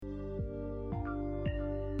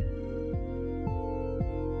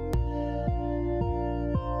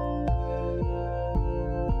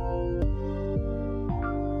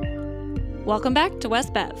Welcome back to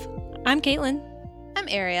West Bev. I'm Caitlin. I'm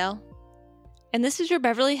Ariel. And this is your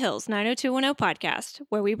Beverly Hills 90210 podcast,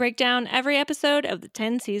 where we break down every episode of the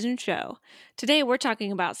 10-season show. Today we're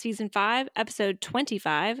talking about Season 5, Episode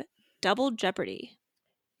 25, Double Jeopardy.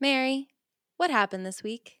 Mary, what happened this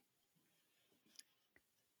week?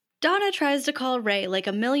 Donna tries to call Ray like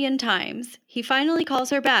a million times. He finally calls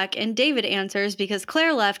her back, and David answers because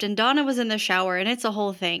Claire left and Donna was in the shower, and it's a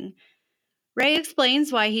whole thing. Ray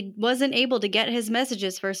explains why he wasn't able to get his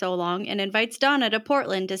messages for so long and invites Donna to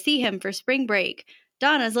Portland to see him for spring break.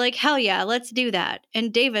 Donna's like, hell yeah, let's do that.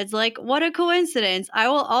 And David's like, what a coincidence. I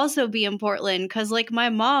will also be in Portland because, like, my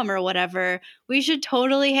mom or whatever. We should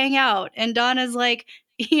totally hang out. And Donna's like,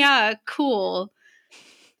 yeah, cool.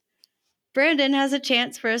 Brandon has a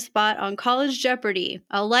chance for a spot on College Jeopardy,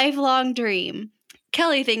 a lifelong dream.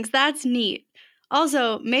 Kelly thinks that's neat.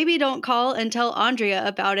 Also, maybe don't call and tell Andrea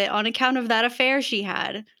about it on account of that affair she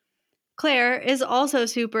had. Claire is also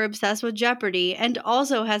super obsessed with Jeopardy and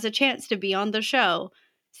also has a chance to be on the show.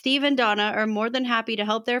 Steve and Donna are more than happy to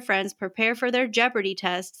help their friends prepare for their Jeopardy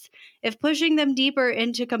tests if pushing them deeper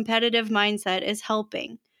into competitive mindset is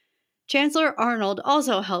helping. Chancellor Arnold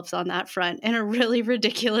also helps on that front in a really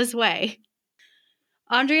ridiculous way.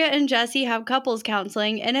 Andrea and Jesse have couples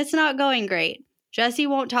counseling, and it's not going great. Jesse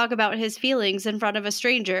won't talk about his feelings in front of a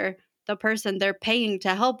stranger, the person they're paying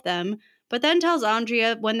to help them, but then tells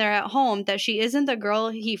Andrea when they're at home that she isn't the girl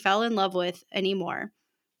he fell in love with anymore.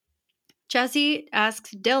 Jesse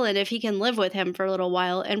asks Dylan if he can live with him for a little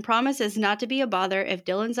while and promises not to be a bother if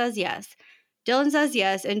Dylan says yes. Dylan says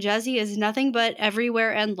yes, and Jesse is nothing but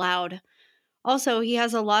everywhere and loud. Also, he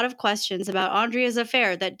has a lot of questions about Andrea's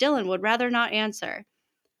affair that Dylan would rather not answer.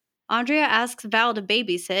 Andrea asks Val to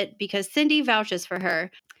babysit because Cindy vouches for her,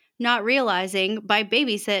 not realizing by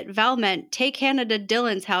babysit Val meant take Hannah to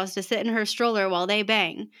Dylan's house to sit in her stroller while they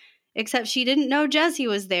bang. Except she didn't know Jesse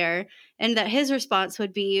was there, and that his response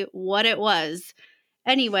would be what it was.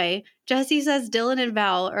 Anyway, Jesse says Dylan and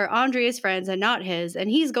Val are Andrea's friends and not his, and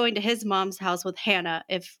he's going to his mom's house with Hannah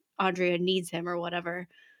if Andrea needs him or whatever.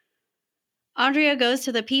 Andrea goes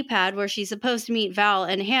to the pee pad where she's supposed to meet Val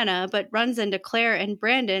and Hannah, but runs into Claire and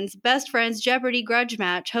Brandon's best friend's Jeopardy grudge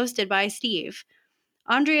match hosted by Steve.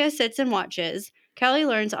 Andrea sits and watches. Kelly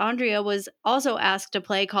learns Andrea was also asked to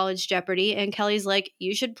play College Jeopardy, and Kelly's like,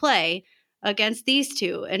 you should play against these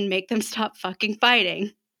two and make them stop fucking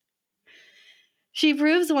fighting. She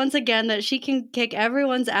proves once again that she can kick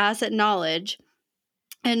everyone's ass at knowledge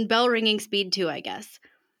and bell ringing speed too, I guess.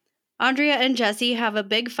 Andrea and Jesse have a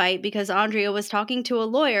big fight because Andrea was talking to a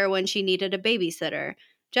lawyer when she needed a babysitter.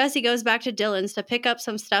 Jesse goes back to Dylan's to pick up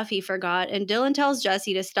some stuff he forgot, and Dylan tells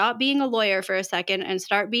Jesse to stop being a lawyer for a second and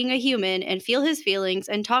start being a human and feel his feelings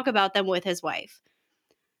and talk about them with his wife.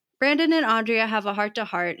 Brandon and Andrea have a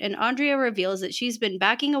heart-to-heart, and Andrea reveals that she's been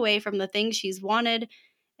backing away from the things she's wanted,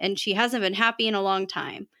 and she hasn't been happy in a long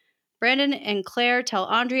time. Brandon and Claire tell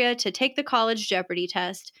Andrea to take the College Jeopardy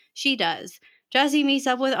test. She does. Jesse meets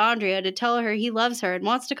up with Andrea to tell her he loves her and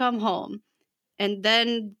wants to come home. And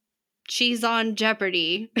then she's on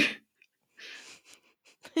Jeopardy.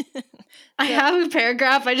 I have a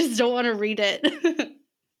paragraph, I just don't want to read it. I'm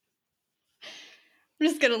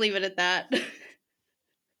just going to leave it at that.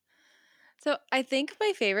 So I think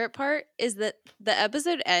my favorite part is that the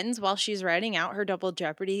episode ends while she's writing out her Double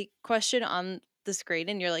Jeopardy question on the screen,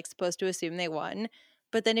 and you're like supposed to assume they won.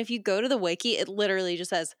 But then if you go to the wiki, it literally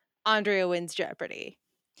just says Andrea wins Jeopardy.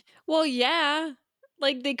 Well, yeah.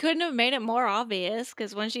 Like, they couldn't have made it more obvious,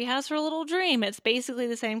 because when she has her little dream, it's basically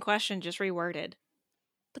the same question, just reworded.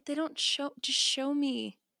 But they don't just show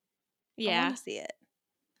me. Yeah. I want to see it.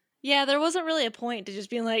 Yeah, there wasn't really a point to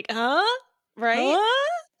just being like, huh? Right?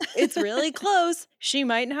 Huh? It's really close. She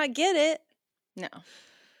might not get it. No.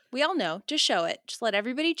 We all know. Just show it. Just let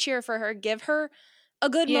everybody cheer for her. Give her a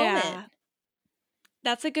good moment.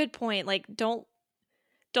 That's a good point. Like, don't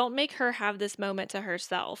make her have this moment to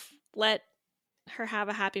herself. Let her have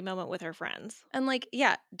a happy moment with her friends. And like,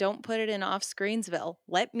 yeah, don't put it in off Screensville.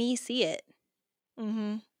 Let me see it.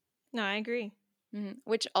 Mm-hmm. No, I agree. Mm-hmm.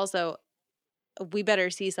 Which also, we better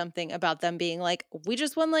see something about them being like, we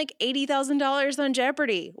just won like $80,000 on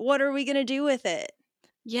Jeopardy. What are we going to do with it?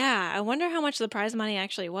 Yeah, I wonder how much the prize money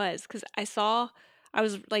actually was, because I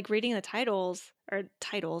was like reading the titles, I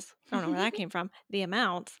don't know where that came from, the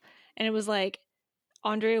amounts, and it was like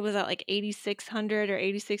Andrea was at like 8,600 or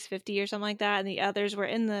 8,650 or something like that, and the others were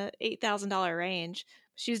in the $8,000 range.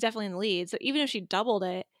 She was definitely in the lead, so even if she doubled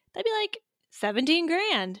it, that'd be like 17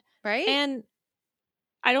 grand. Right? And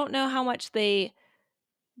I don't know how much they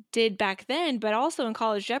did back then, but also in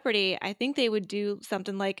College Jeopardy, I think they would do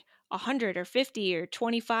something like 100 or 50 or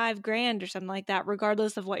 25 grand or something like that,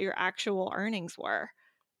 regardless of what your actual earnings were.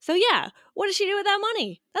 So yeah, what does she do with that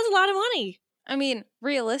money? That's a lot of money. I mean,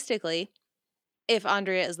 realistically, if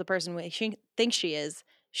Andrea is the person she thinks she is,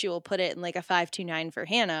 she will put it in like a 529 for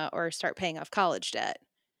Hannah or start paying off college debt.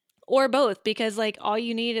 Or both, because like all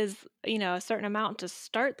you need is, a certain amount to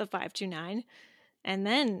start the 529 and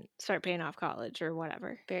then start paying off college or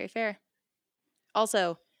whatever. Very fair.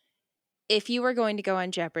 Also, if you were going to go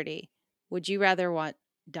on Jeopardy, would you rather want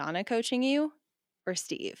Donna coaching you or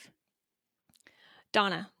Steve?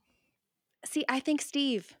 Donna. See, I think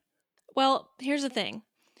Steve. Well, here's the thing.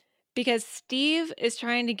 Because Steve is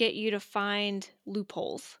trying to get you to find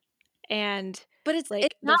loopholes. But it's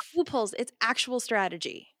like not loopholes, it's actual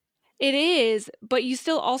strategy. It is, but you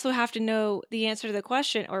still also have to know the answer to the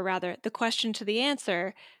question, or rather, the question to the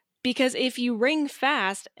answer. Because if you ring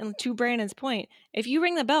fast, and to Brandon's point, if you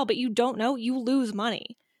ring the bell but you don't know, you lose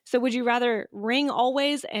money. So would you rather ring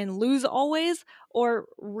always and lose always, or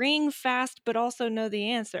ring fast but also know the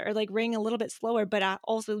answer, or like ring a little bit slower but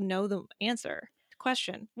also know the answer?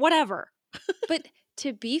 Question. Whatever. But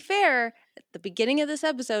to be fair, the beginning of this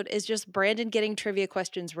episode is just Brandon getting trivia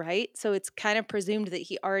questions right. So it's kind of presumed that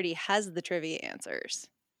he already has the trivia answers.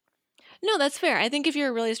 No, that's fair. I think if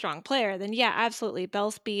you're a really strong player, then yeah, absolutely.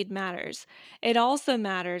 Bell speed matters. It also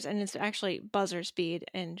matters, and it's actually buzzer speed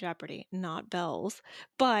in Jeopardy, not bells.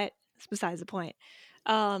 But it's besides the point.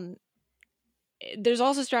 There's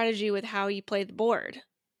also strategy with how you play the board,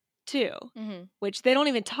 too, which they don't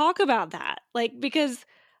even talk about that. Like, because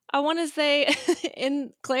I want to say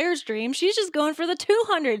in Claire's dream, she's just going for the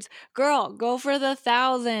 200s. Girl, go for the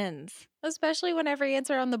thousands. Especially when every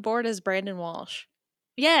answer on the board is Brandon Walsh.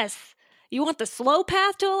 Yes. You want the slow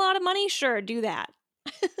path to a lot of money? Sure, do that.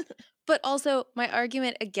 But also, my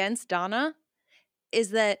argument against Donna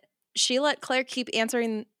is that she let Claire keep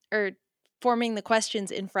answering or forming the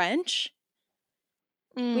questions in French,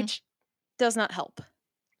 which does not help.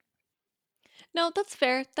 No, that's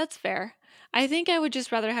fair. That's fair. I think I would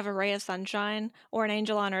just rather have a ray of sunshine or an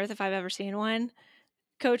angel on earth, if I've ever seen one,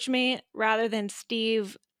 coach me rather than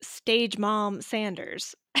Steve Stage Mom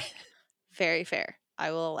Sanders. Very fair.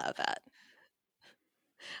 I will allow that.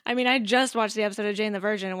 I mean, I just watched the episode of Jane the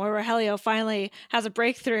Virgin where Rogelio finally has a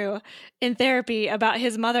breakthrough in therapy about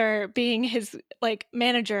his mother being his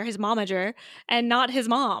manager, his momager, and not his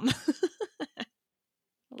mom.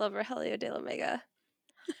 Love Rogelio de la Vega.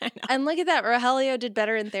 I know. And look at that. Rogelio did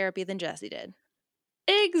better in therapy than Jesse did.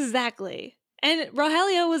 Exactly. And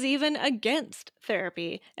Rogelio was even against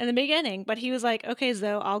therapy in the beginning, but he was like, okay,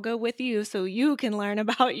 Zoe, I'll go with you so you can learn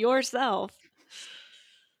about yourself.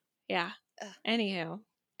 Yeah. Anywho,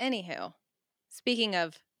 speaking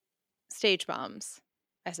of stage bombs,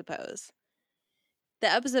 I suppose, the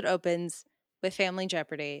episode opens with Family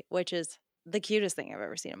Jeopardy, which is the cutest thing I've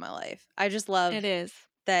ever seen in my life. I just love it is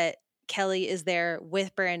that Kelly is there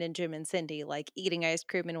with Brandon, Jim, and Cindy, like eating ice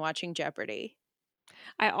cream and watching Jeopardy.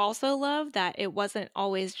 I also love that it wasn't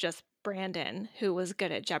always just Brandon who was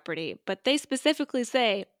good at Jeopardy, but they specifically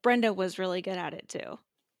say Brenda was really good at it too.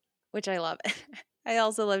 Which I love. I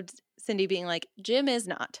also loved Cindy being like, Jim is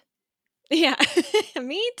not. Yeah,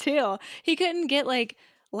 me too. He couldn't get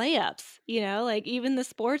layups, even the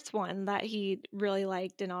sports one that he really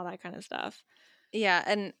liked and all that kind of stuff. Yeah,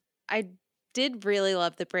 and I did really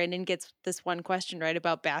love that Brandon gets this one question right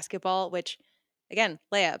about basketball, which, again,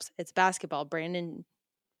 layups. It's basketball. Brandon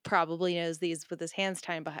probably knows these with his hands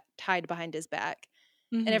tied behind his back.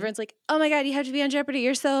 Mm-hmm. And everyone's like, oh my God, you have to be on Jeopardy.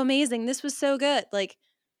 You're so amazing. This was so good. Like,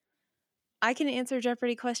 I can answer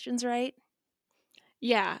Jeopardy questions right.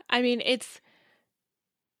 Yeah, I mean,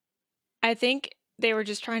 I think they were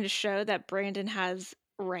just trying to show that Brandon has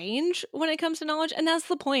range when it comes to knowledge, and that's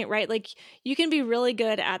the point, right? Like, you can be really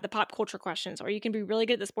good at the pop culture questions, or you can be really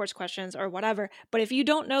good at the sports questions or whatever, but if you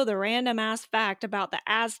don't know the random ass fact about the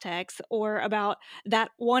Aztecs or about that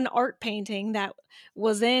one art painting that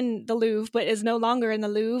was in the Louvre but is no longer in the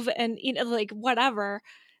Louvre, and whatever,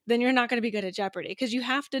 then you're not going to be good at Jeopardy, because you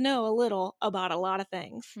have to know a little about a lot of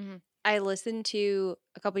things. Mm-hmm. I listened to,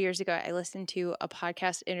 a couple years ago, I listened to a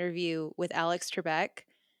podcast interview with Alex Trebek.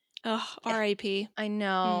 Oh, R.I.P. I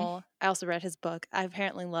know. I also read his book. I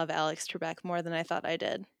apparently love Alex Trebek more than I thought I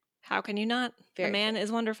did. How can you not? The man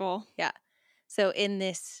is wonderful. Yeah. So in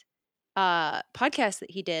this podcast that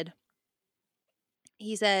he did,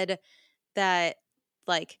 he said that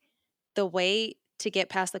the way to get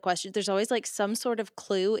past the question, there's always some sort of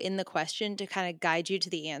clue in the question to kind of guide you to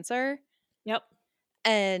the answer. Yep.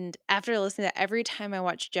 And after listening to that, every time I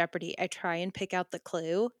watch Jeopardy, I try and pick out the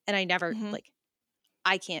clue, and I never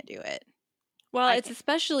I can't do it. Well, it's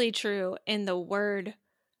especially true in the word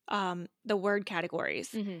the word categories.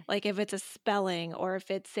 Mm-hmm. Like if it's a spelling or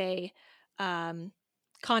if it's a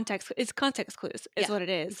context, it's context clues is Yeah, what it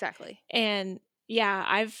is. Exactly. And yeah,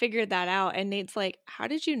 I've figured that out. And Nate's like, how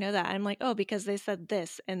did you know that? I'm like, oh, because they said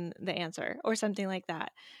this in the answer or something like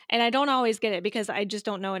that. And I don't always get it because I just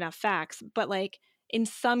don't know enough facts. But like in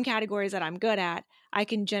some categories that I'm good at, I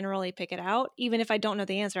can generally pick it out. Even if I don't know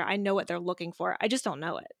the answer, I know what they're looking for. I just don't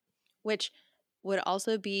know it. Which would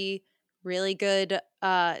also be really good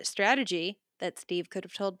strategy that Steve could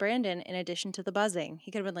have told Brandon in addition to the buzzing.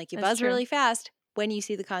 He could have been like, you That's buzz true. really fast when you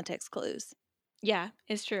see the context clues. Yeah,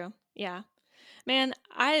 it's true. Yeah. Man,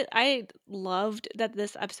 I loved that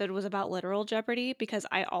this episode was about literal Jeopardy because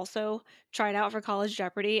I also tried out for College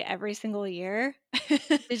Jeopardy every single year.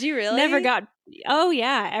 Did you really? Never got. Oh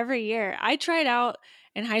yeah, every year. I tried out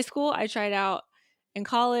in high school, I tried out in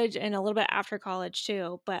college and a little bit after college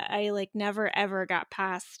too, but I like never ever got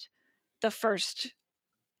past the first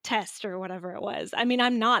test or whatever it was. I mean,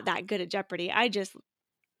 I'm not that good at Jeopardy. I just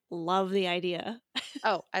love the idea.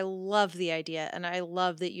 Oh, I love the idea, and I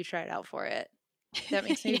love that you tried out for it. That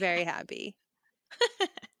makes me Yeah. very happy.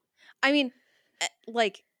 I mean,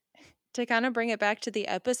 like, to kind of bring it back to the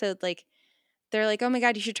episode, like, they're like, oh my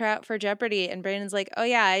God, you should try out for Jeopardy! And Brandon's like, oh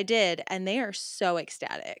yeah, I did. And they are so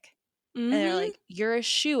ecstatic. And they're Mhm. like, you're a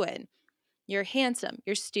shoo-in. You're handsome.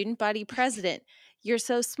 You're student body president. You're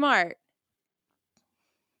so smart.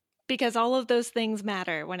 Because all of those things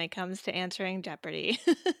matter when it comes to answering Jeopardy.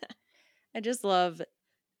 I just love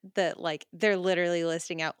that, like, they're literally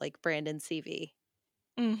listing out, like, Brandon's CV.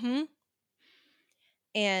 Mhm.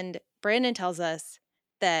 And Brandon tells us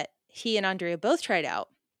that he and Andrea both tried out.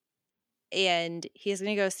 And he's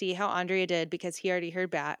going to go see how Andrea did because he already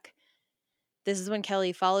heard back. This is when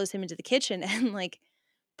Kelly follows him into the kitchen and, like,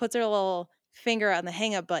 puts her little finger on the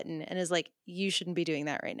hang up button and is like, you shouldn't be doing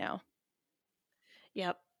that right now.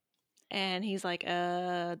 Yep. And he's like,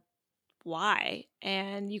 why?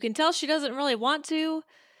 And you can tell she doesn't really want to,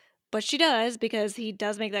 but she does because he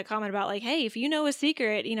does make that comment about like, hey, if you know a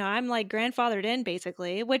secret, you know, I'm like grandfathered in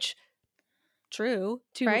basically, which true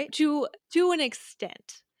Right? to an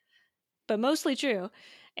extent, but mostly true.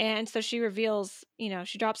 And so she reveals, you know,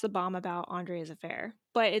 she drops the bomb about Andrea's affair.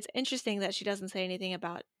 But it's interesting that she doesn't say anything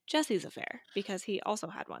about Jesse's affair because he also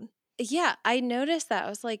had one. Yeah, I noticed that. I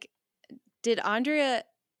was like, did Andrea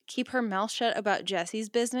keep her mouth shut about Jesse's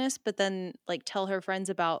business, but then, like, tell her friends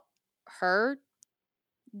about her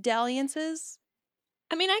dalliances?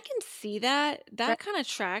 I mean, I can see that. Right. That kind of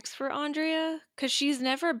tracks for Andrea because she's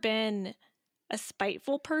never been a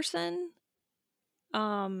spiteful person.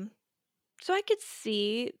 So I could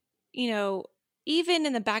see, you know, even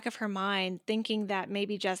in the back of her mind, thinking that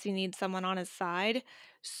maybe Jesse needs someone on his side.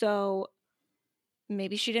 So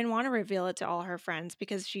maybe she didn't want to reveal it to all her friends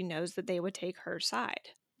because she knows that they would take her side.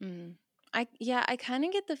 Mm. I kind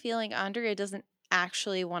of get the feeling Andrea doesn't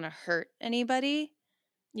actually want to hurt anybody.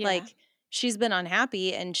 Yeah. Like, she's been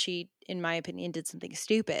unhappy and she, in my opinion, did something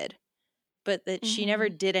stupid, but that she never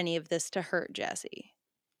did any of this to hurt Jesse.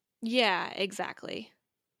 Yeah, exactly.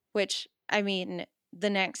 Which, I mean, the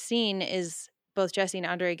next scene is both Jesse and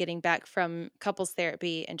Andrea getting back from couples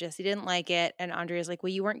therapy, and Jesse didn't like it. And Andrea's like,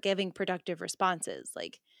 well, you weren't giving productive responses.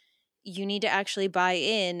 Like, you need to actually buy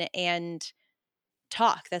in and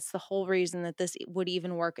talk. That's the whole reason that this would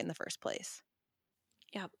even work in the first place.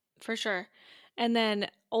 Yeah, for sure. And then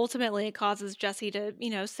ultimately it causes Jesse to, you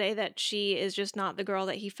know, say that she is just not the girl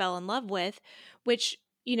that he fell in love with, which,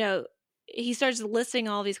 you know, he starts listing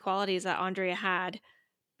all these qualities that Andrea had.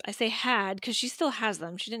 I say had because she still has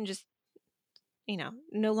them. She didn't just, you know,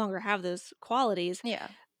 no longer have those qualities. Yeah.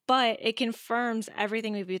 But it confirms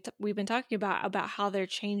everything we've been talking about how they're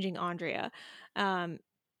changing Andrea.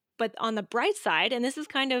 But on the bright side, and this is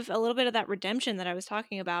kind of a little bit of that redemption that I was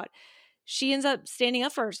talking about, she ends up standing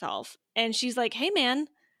up for herself. And she's like, hey, man,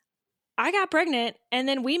 I got pregnant. And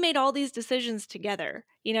then we made all these decisions together.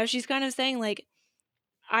 You know, she's kind of saying, like,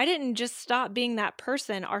 I didn't just stop being that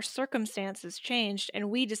person. Our circumstances changed.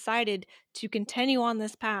 And we decided to continue on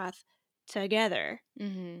this path together.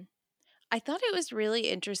 Mm-hmm. I thought it was really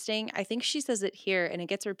interesting. I think she says it here and it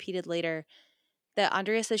gets repeated later that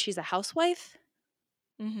Andrea says she's a housewife.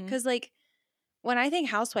 Because, like, when I think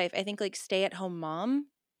housewife, I think, like, stay-at-home mom.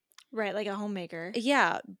 Right, like a homemaker.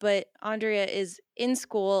 Yeah, but Andrea is in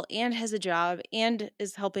school and has a job and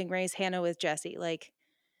is helping raise Hannah with Jesse. Like,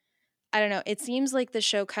 I don't know. It seems like the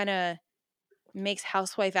show kind of makes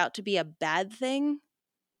housewife out to be a bad thing.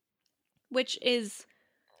 Which is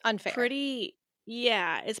Unfair.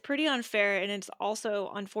 it's pretty unfair. And it's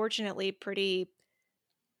also, unfortunately, pretty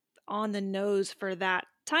on the nose for that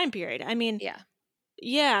time period. I mean, Yeah.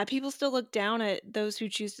 yeah, people still look down at those who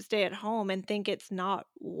choose to stay at home and think it's not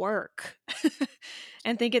work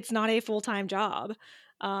and think it's not a full-time job,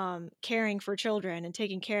 caring for children and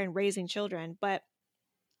taking care and raising children. But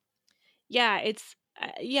yeah,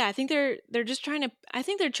 yeah, I think they're just trying to I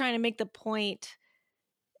think they're trying to make the point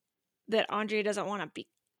that Andrea doesn't want to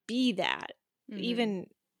be that, even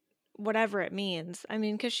whatever it means. I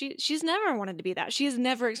mean, because she's never wanted to be that. She has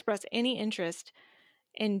never expressed any interest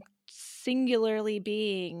in singularly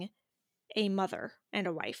being a mother and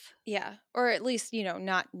a wife. Yeah. Or at least,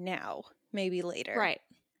 not now, maybe later. Right.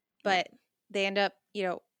 But they end up,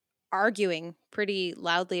 arguing pretty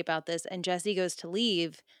loudly about this. And Jesse goes to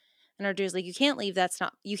leave. And Andrea's like, you can't leave.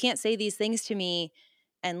 You can't say these things to me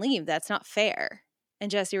and leave. That's not fair. And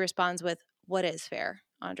Jesse responds with, what is fair,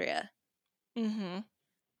 Andrea? Mm-hmm.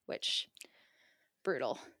 Which,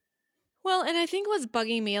 brutal. Well, and I think what's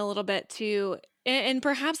bugging me a little bit too, and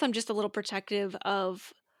perhaps I'm just a little protective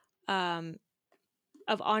of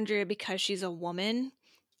Andrea because she's a woman,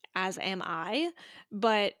 as am I.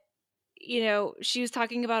 But she was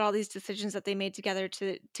talking about all these decisions that they made together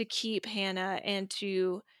to keep Hannah and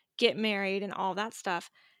to get married and all that stuff.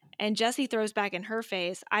 And Jesse throws back in her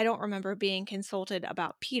face, I don't remember being consulted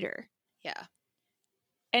about Peter. Yeah.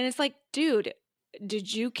 And it's like, dude,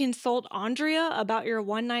 did you consult Andrea about your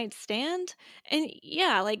one night stand? And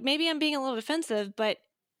yeah, like maybe I'm being a little defensive, but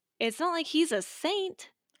it's not like he's a saint.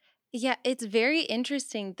 Yeah, it's very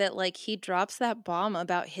interesting that he drops that bomb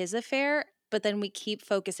about his affair, but then we keep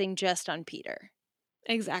focusing just on Peter.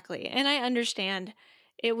 Exactly. And I understand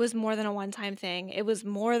it was more than a one-time thing. It was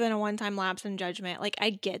more than a one-time lapse in judgment. Like,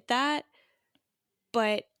 I get that.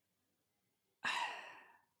 But,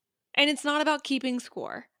 and it's not about keeping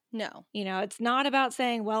score. No. It's not about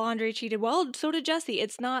saying, well, Andrea cheated. Well, so did Jesse.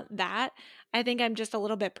 It's not that. I think I'm just a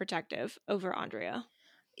little bit protective over Andrea.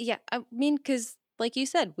 Yeah, I mean, because like you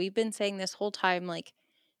said, we've been saying this whole time,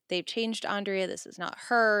 they've changed Andrea. This is not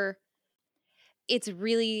her. It's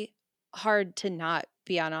really hard to not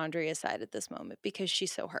be on Andrea's side at this moment because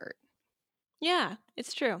she's so hurt. Yeah,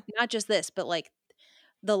 it's true. Not just this, but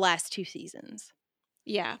the last 2 seasons.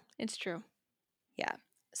 Yeah, it's true. Yeah.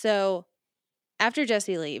 So after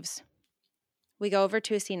Jesse leaves, we go over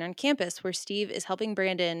to a scene on campus where Steve is helping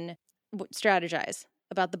Brandon strategize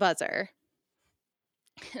about the buzzer.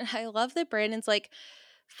 And I love that Brandon's like,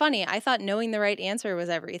 funny, I thought knowing the right answer was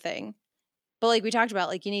everything. But we talked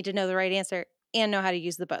about, you need to know the right answer and know how to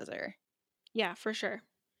use the buzzer. Yeah, for sure.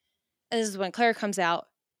 And this is when Claire comes over,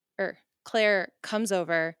 I wish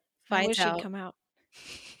finds out. she'd come out.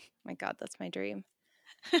 My God, that's my dream.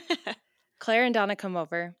 Claire and Donna come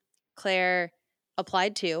over. Claire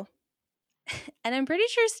applied too. And I'm pretty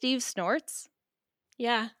sure Steve snorts.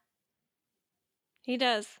 Yeah. He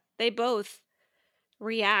does. They both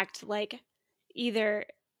react like either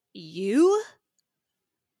you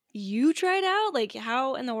tried out? Like,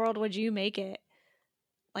 how in the world would you make it?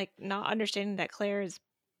 Like, not understanding that Claire is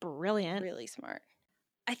brilliant. Really smart.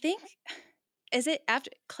 I think, is it after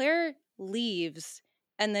Claire leaves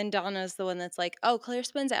and then Donna's the one that's like, oh, Claire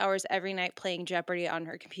spends hours every night playing Jeopardy on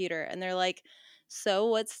her computer. And they're like, so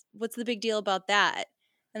what's the big deal about that?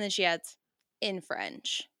 And then she adds, in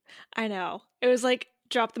French. I know. It was like,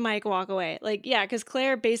 drop the mic, walk away. Like, yeah, because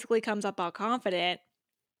Claire basically comes up all confident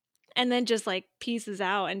and then just pieces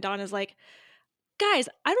out. And Donna's like, guys,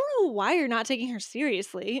 I don't know why you're not taking her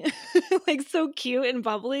seriously. So cute and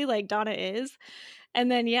bubbly like Donna is.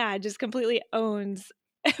 And then, yeah, just completely owns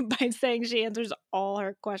by saying she answers all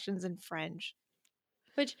her questions in French.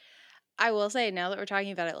 Which I will say, now that we're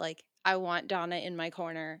talking about it, I want Donna in my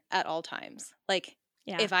corner at all times.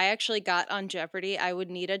 Yeah. If I actually got on Jeopardy, I would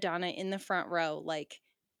need a Donna in the front row,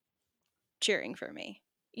 cheering for me.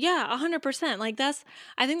 Yeah, 100%.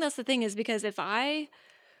 I think that's the thing, is because if I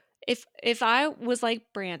was like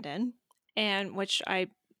Brandon, and which I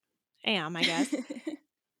am, I guess,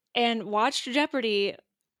 and watched Jeopardy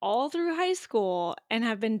all through high school and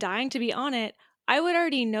have been dying to be on it, I would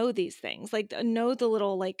already know these things, know the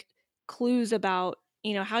little clues about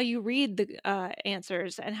how you read the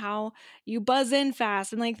answers and how you buzz in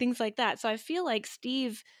fast and things like that. So I feel like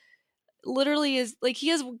Steve literally is he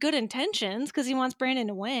has good intentions because he wants Brandon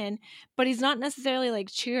to win, but he's not necessarily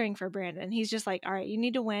cheering for Brandon. He's just all right, you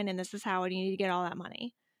need to win and this is how, and you need to get all that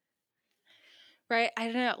money. Right. I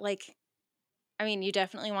don't know. I mean, you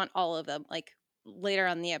definitely want all of them. Later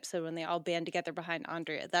on in the episode when they all band together behind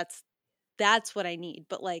Andrea, that's what I need.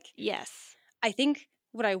 But yes, I think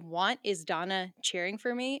what I want is Donna cheering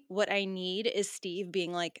for me. What I need is Steve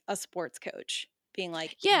being a sports coach, being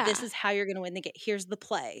yeah, this is how you're going to win the game. Here's the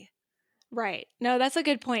play. right. No, that's a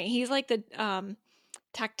good point. He's the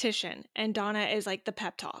tactician and Donna is like the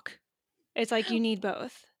pep talk. It's like you need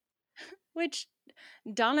both. Which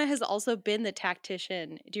Donna has also been the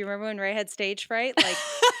tactician. Do you remember when Ray had stage fright? Like,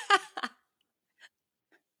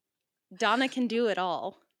 Donna can do it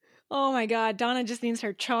all. Oh my God, Donna just needs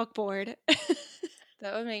her chalkboard.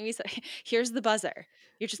 That would make me say, here's the buzzer.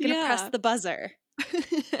 You're just going to press Yeah. the buzzer.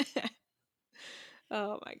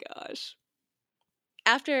 Oh my gosh.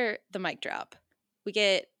 After the mic drop, we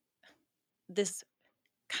get this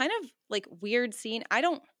kind of like weird scene.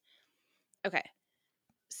 Okay.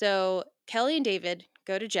 So Kelly and David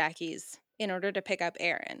go to Jackie's in order to pick up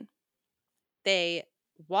Aaron. They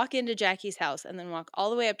walk into Jackie's house and then walk all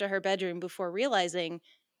the way up to her bedroom before realizing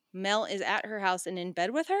Mel is at her house and in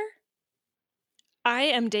bed with her. I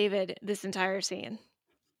am David this entire scene.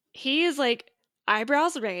 He is like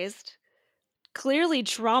eyebrows raised, clearly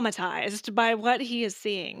traumatized by what he is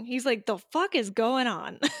seeing. He's like, the fuck is going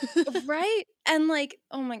on? Right? And like,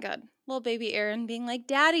 oh my God, little baby Aaron being like,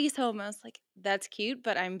 Daddy's home. I was like, that's cute,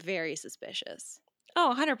 but I'm very suspicious.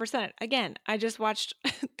 Oh, 100%. Again, I just watched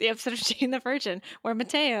the episode of Jane the Virgin where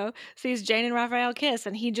Mateo sees Jane and Raphael kiss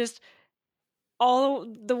and he just all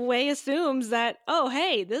the way assumes that, oh,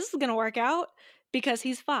 hey, this is going to work out because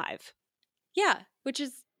he's 5. Yeah, which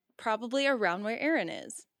is probably around where Aaron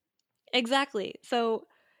is. Exactly. So,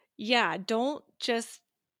 yeah, don't just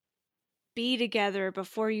be together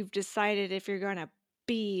before you've decided if you're going to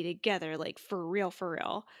be together, like for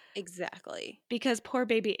real. Exactly. Because poor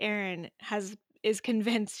baby Aaron is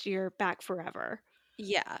convinced you're back forever.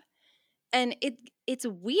 Yeah. And it's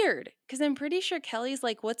weird because I'm pretty sure Kelly's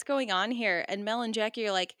like, what's going on here? And Mel and Jackie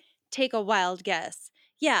are like, take a wild guess.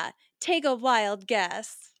 Yeah, take a wild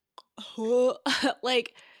guess.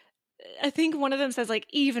 Like, I think one of them says like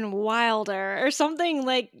even wilder or something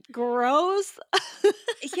like gross.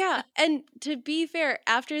 Yeah. And to be fair,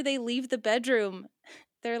 after they leave the bedroom,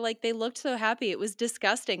 they're like, they looked so happy. It was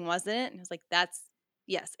disgusting, wasn't it? And I was like,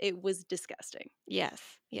 yes, it was disgusting. Yes.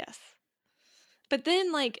 But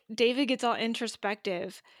then like David gets all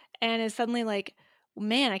introspective and is suddenly like,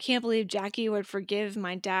 man, I can't believe Jackie would forgive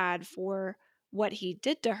my dad for what he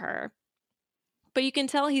did to her. But you can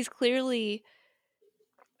tell he's clearly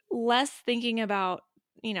less thinking about,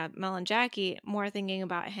 Mel and Jackie, more thinking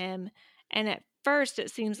about him. And at first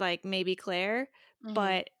it seems like maybe Claire,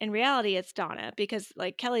 but in reality it's Donna because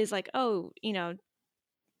like Kelly's like, oh,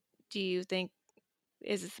 do you think,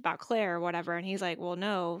 is this about Claire or whatever? And he's like, well,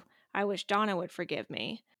 no, I wish Donna would forgive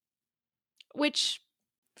me. Which,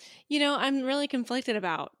 I'm really conflicted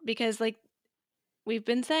about because like we've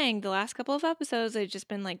been saying the last couple of episodes, they've just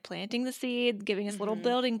been like planting the seed, giving us little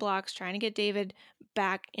building blocks, trying to get David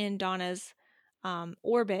back in Donna's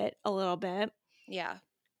orbit a little bit. Yeah.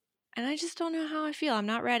 And I just don't know how I feel. I'm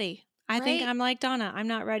not ready. I think Right? I'm like Donna. I'm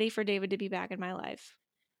not ready for David to be back in my life.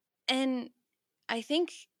 And I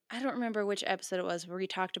think, I don't remember which episode it was where we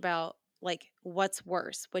talked about like what's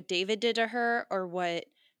worse, what David did to her or what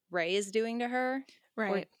Ray is doing to her. Or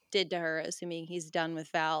Right. did to her, assuming he's done with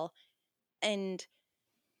Val. And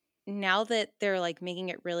now that they're like making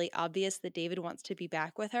it really obvious that David wants to be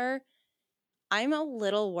back with her, I'm a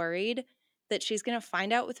little worried that she's going to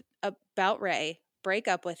find out about Ray, break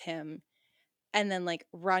up with him, and then like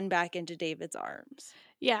run back into David's arms.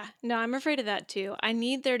 Yeah. No, I'm afraid of that too. I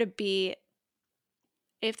need there to be,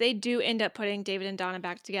 if they do end up putting David and Donna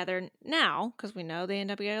back together now, because we know they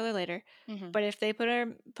end up together later, but if they put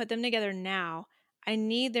them together now, I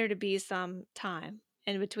need there to be some time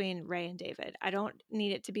in between Ray and David. I don't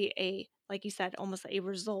need it to be like you said, almost a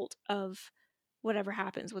result of whatever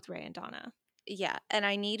happens with Ray and Donna. Yeah. And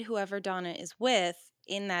I need whoever Donna is with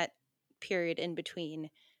in that period in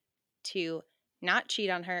between to not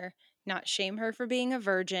cheat on her, not shame her for being a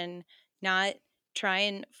virgin, not try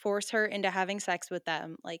and force her into having sex with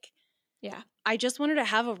them. Like, yeah, I just want her to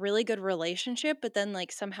have a really good relationship, but then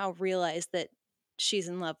like somehow realize that she's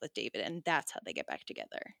in love with David and that's how they get back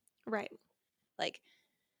together. right. Like,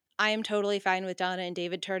 I am totally fine with Donna and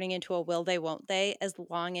David turning into a will they, won't they, as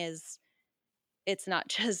long as it's not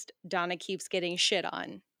just Donna keeps getting shit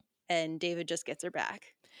on and David just gets her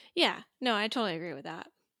back. Yeah, no, I totally agree with that.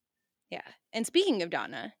 Yeah. And speaking of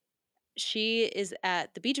Donna, she is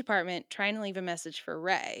at the beach apartment trying to leave a message for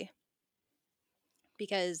Ray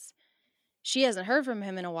because she hasn't heard from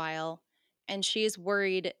him in a while and she is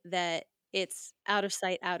worried that it's out of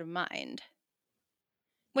sight, out of mind.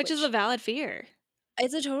 Which is a valid fear.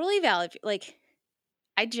 It's a totally valid, like,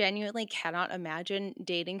 I genuinely cannot imagine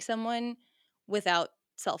dating someone without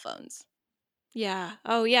cell phones. Yeah.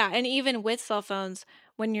 Oh, yeah. And even with cell phones,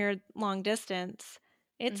 when you're long distance,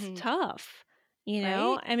 it's tough.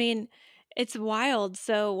 Right? I mean, it's wild.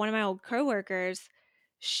 So one of my old coworkers,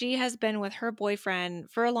 she has been with her boyfriend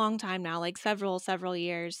for a long time now, like several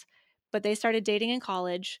years, but they started dating in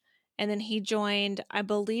college, and then he joined, I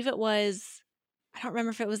believe it was, I don't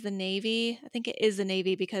remember if it was the Navy. I think it is the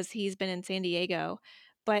Navy because he's been in San Diego,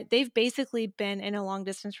 but they've basically been in a long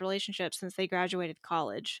distance relationship since they graduated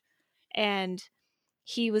college. And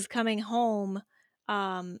he was coming home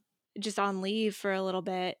um, just on leave for a little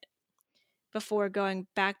bit before going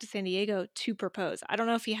back to San Diego to propose. I don't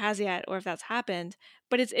know if he has yet or if that's happened,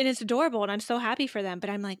 but it's adorable and I'm so happy for them. But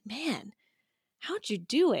I'm like, man, how'd you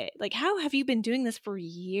do it? Like, how have you been doing this for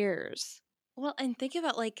years? Well, and think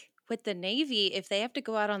about like with the Navy, if they have to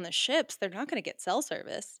go out on the ships, they're not going to get cell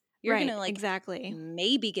service. You're going Right, to like exactly.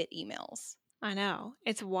 maybe get emails. I know.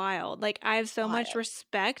 It's wild. Like, I have so much Wild.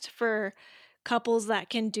 respect for couples that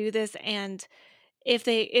can do this, and if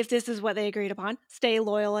this is what they agreed upon, stay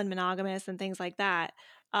loyal and monogamous and things like that.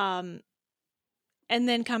 Um and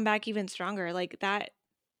then come back even stronger. Like that,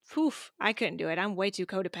 poof, I couldn't do it. I'm way too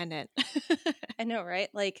codependent. I know, right?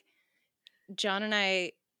 Like John and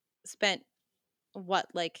I spent what,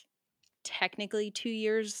 like technically 2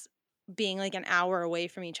 years being like an hour away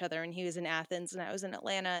from each other, and he was in Athens and I was in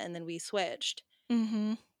Atlanta, and then we switched.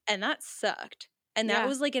 Mm-hmm. And that sucked. And that Yeah.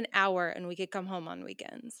 was like an hour and we could come home on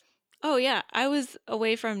weekends. Oh, yeah. I was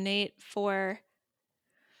away from Nate for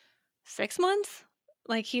 6 months.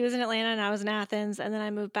 Like, he was in Atlanta and I was in Athens. And then I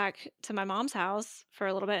moved back to my mom's house for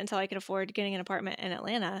a little bit until I could afford getting an apartment in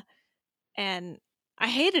Atlanta. And I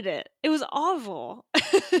hated it. It was awful.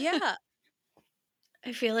 Yeah.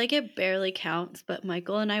 I feel like it barely counts, but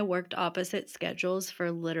Michael and I worked opposite schedules for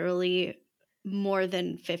literally more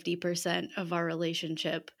than 50% of our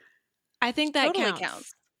relationship. I think that Totally counts.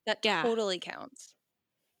 counts. That Yeah. totally counts.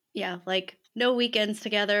 Yeah, like no weekends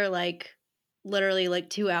together, like literally like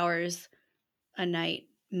 2 hours a night,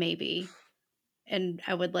 maybe. And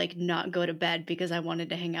I would like not go to bed because I wanted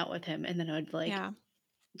to hang out with him. And then I would like Yeah.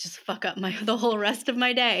 just fuck up the whole rest of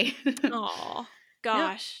my day. Oh,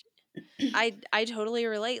 gosh. I totally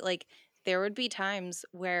relate. Like there would be times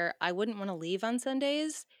where I wouldn't want to leave on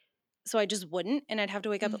Sundays, so I just wouldn't, and I'd have to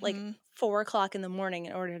wake up at like Mhm. 4 o'clock in the morning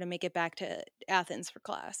in order to make it back to Athens for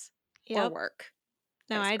class or Yep. work.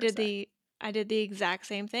 No, vice I did versa. the exact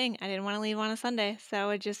same thing. I didn't want to leave on a Sunday, so I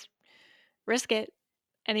would just risk it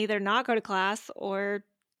and either not go to class or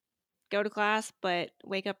go to class but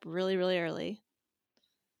wake up really, really early.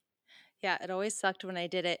 Yeah, it always sucked when I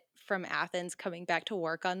did it from Athens coming back to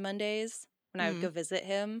work on Mondays when I would Mm. go visit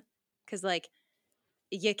him, because like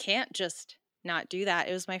you can't just not do that.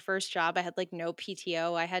 It was my first job. I had like no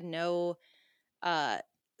PTO. I had no uh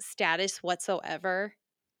status whatsoever.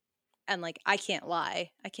 And like I can't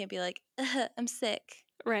lie. I can't be like, I'm sick.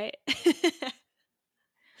 Right.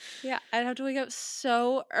 Yeah, I'd have to wake up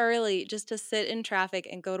so early just to sit in traffic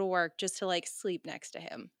and go to work just to like sleep next to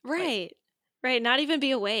him. Like, Right. Right. Not even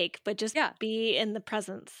be awake, but just yeah, be in the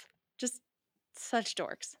presence. just such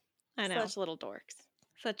dorks. I know. Such little dorks.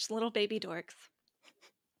 Such little baby dorks.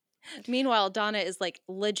 Meanwhile, Donna is like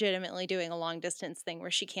legitimately doing a long distance thing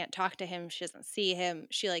where she can't talk to him. She doesn't see him.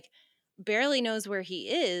 She like barely knows where he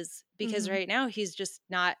is because Mhm. right now he's just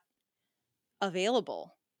not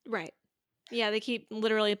available. Right. Yeah, they keep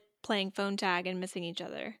literally playing phone tag and missing each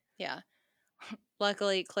other. Yeah.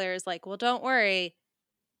 Luckily, Claire's like, well, don't worry.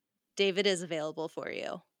 David is available for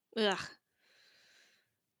you. Ugh.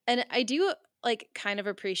 And I do like kind of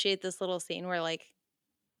appreciate this little scene where like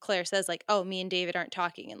Claire says like, oh, me and David aren't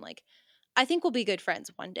talking. And like, I think we'll be good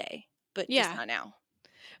friends one day, but just Yeah. not now.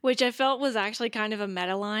 Which I felt was actually kind of a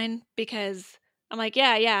meta line because I'm like,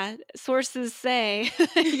 yeah, sources say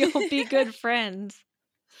you'll be good friends.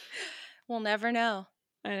 We'll never know.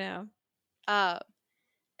 I know.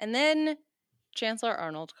 And then Chancellor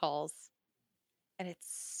Arnold calls, and it's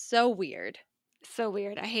so weird. So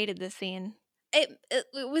weird. I hated this scene. It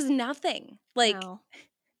was nothing. Like No.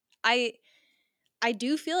 I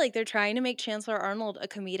do feel like they're trying to make Chancellor Arnold a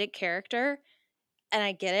comedic character, and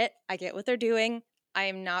I get it. I get what they're doing. I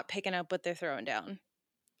am not picking up what they're throwing down.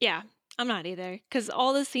 Yeah, I'm not either. Because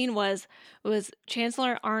all the scene was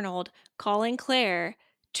Chancellor Arnold calling Claire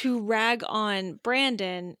to rag on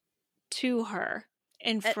Brandon to her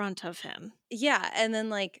in Uh, front of him. Yeah, and then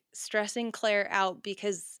like stressing Claire out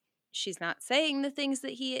because she's not saying the things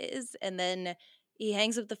that he is, and then he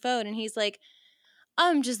hangs up the phone and he's like,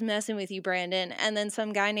 I'm just messing with you, Brandon. And then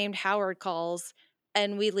some guy named Howard calls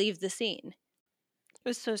and we leave the scene. It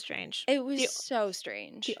was so strange. It was so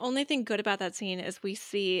strange. The only thing good about that scene is we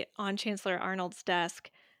see on Chancellor Arnold's desk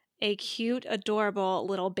a cute, adorable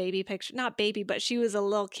little baby picture. Not baby, but she was a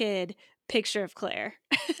little kid picture of Claire.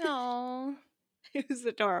 Oh. It was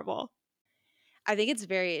adorable. I think it's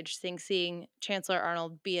very interesting seeing Chancellor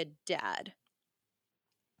Arnold be a dad.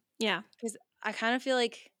 Yeah. Because I kind of feel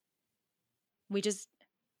like we just,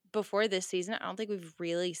 before this season, I don't think we've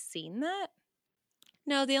really seen that.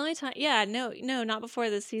 No, the only time, yeah, no, not before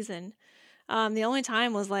this season. The only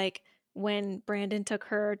time was like when Brandon took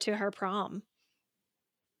her to her prom.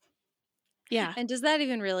 Yeah, And does that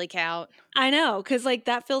even really count? I know, because like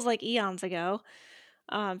that feels like eons ago.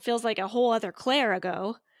 Feels like a whole other Claire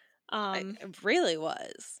ago. It really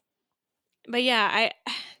was. But yeah,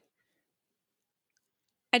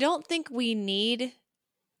 I don't think we need.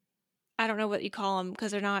 I don't know what you call them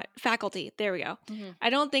because they're not faculty. There we go. Mhm. I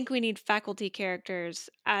don't think we need faculty characters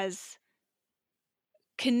as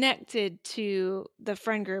connected to the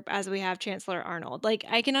friend group as we have Chancellor Arnold. Like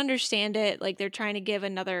I can understand it, like they're trying to give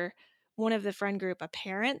another one of the friend group a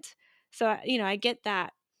parent. So, I get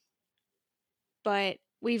that. But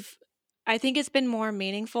I think it's been more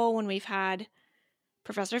meaningful when we've had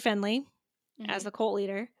Professor Finley as Mhm. the cult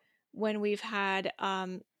leader, when we've had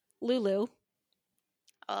Lulu,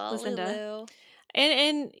 Oh, Lucinda, Lulu.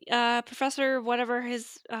 and Professor whatever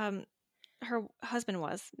his her husband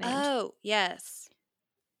was named. Oh, yes.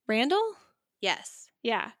 Randall? Yes.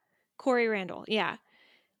 Yeah. Corey Randall. Yeah.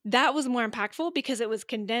 That was more impactful because it was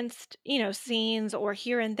condensed, scenes or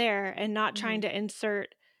here and there and not trying Mhm. to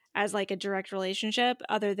insert as like a direct relationship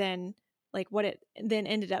other than like what it then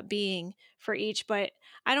ended up being for each. But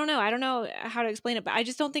I don't know. I don't know how to explain it, but I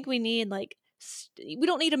just don't think we need like, we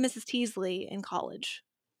don't need a Mrs. Teasley in college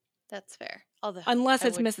That's fair. Although unless I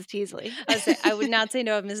it's would, Mrs. Teasley. I would say I would not say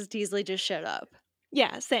no if Mrs. Teasley just showed up.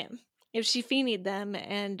 Yeah, same. If she feened them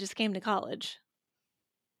and just came to college.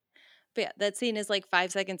 But yeah, that scene is like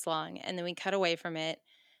 5 seconds long, and then we cut away from it.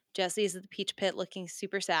 Jesse's at the peach pit looking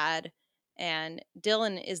super sad, and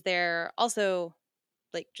Dylan is there also,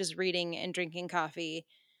 like just reading and drinking coffee.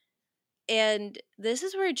 And this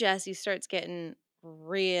is where Jesse starts getting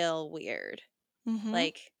real weird. Mm-hmm.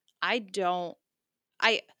 Like, I don't,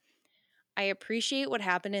 I, I appreciate what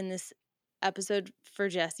happened in this episode for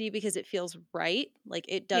Jesse because it feels right. Like,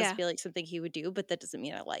 it does Yeah. feel like something he would do, but that doesn't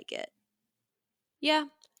mean I like it. Yeah,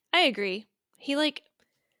 I agree. He like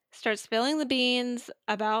starts spilling the beans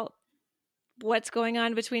about what's going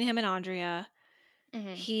on between him and Andrea.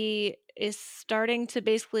 Mm-hmm. He is starting to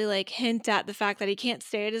basically like hint at the fact that he can't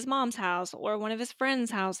stay at his mom's house or one of his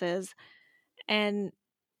friends' houses. And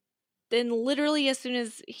then literally as soon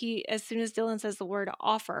as Dylan says the word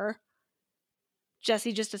offer,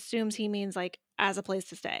 Jesse just assumes he means like as a place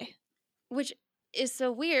to stay. Which is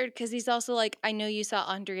so weird because he's also like, I know you saw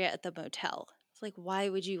Andrea at the motel. It's like, why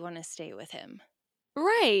would you want to stay with him?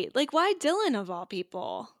 Right. Like why Dylan of all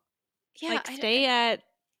people? Yeah, Like stay at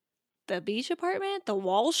the beach apartment? The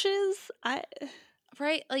Walshes?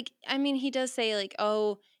 right? Like, I mean, he does say, like,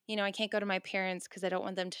 oh, I can't go to my parents because I don't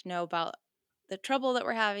want them to know about the trouble that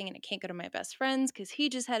we're having, and I can't go to my best friends because he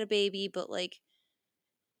just had a baby. But, like,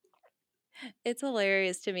 it's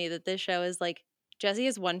hilarious to me that this show is like, Jesse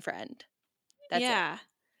has one friend. That's it. Yeah.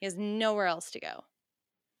 He has nowhere else to go.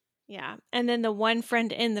 Yeah. And then the one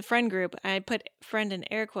friend in the friend group, I put friend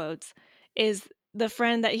in air quotes, is the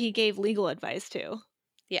friend that he gave legal advice to.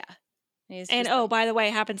 Yeah. He's And just by the way,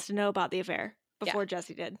 happens to know about the affair before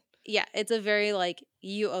Jesse did. yeah, it's a very like,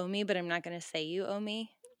 you owe me, but I'm not going to say you owe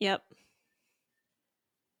me. Yep.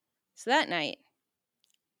 So that night,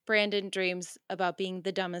 Brandon dreams about being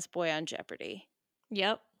the dumbest boy on Jeopardy.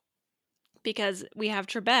 Yep. Because we have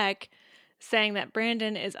Trebek saying that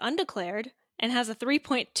Brandon is undeclared and has a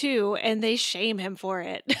 3.2 and they shame him for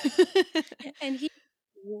it. And he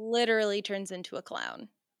literally turns into a clown.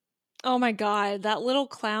 Oh my God, that little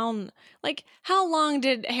clown. Like, how long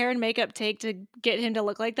did hair and makeup take to get him to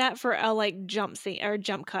look like that for a like jump scene or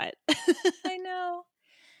jump cut? I know.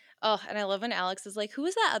 Oh, and I love when Alex is like, who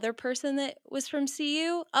was that other person that was from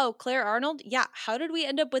CU? Oh, Claire Arnold? Yeah, how did we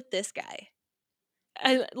end up with this guy?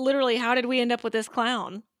 Literally, how did we end up with this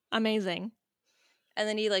clown? Amazing. And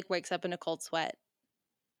then he like wakes up in a cold sweat.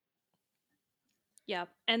 Yep.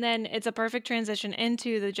 And then it's a perfect transition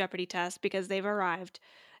into the Jeopardy test because they've arrived.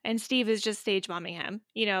 And Steve is just stage bombing him,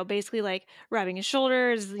 basically like rubbing his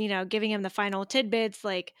shoulders, giving him the final tidbits,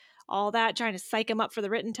 like all that, trying to psych him up for the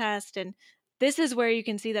written test. And this is where you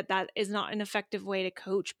can see that that is not an effective way to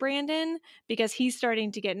coach Brandon because he's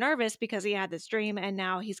starting to get nervous because he had this dream and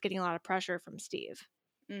now he's getting a lot of pressure from Steve.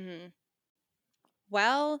 Mm-hmm.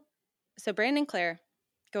 Well, so Brandon and Claire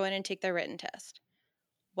go in and take their written test.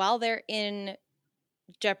 While they're in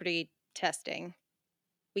Jeopardy testing,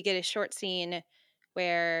 we get a short scene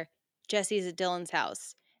where Jesse's at Dylan's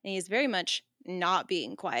house and he's very much not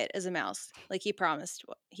being quiet as a mouse like he promised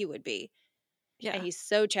he would be. Yeah. And he's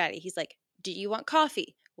so chatty. He's like, Do you want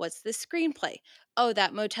coffee? What's the screenplay? Oh,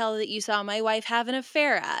 that motel that you saw my wife have an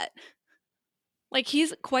affair at. Like,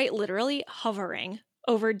 he's quite literally hovering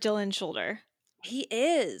over Dylan's shoulder. He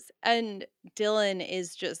is. And Dylan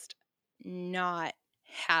is just not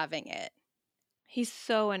having it. He's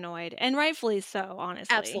so annoyed, and rightfully so,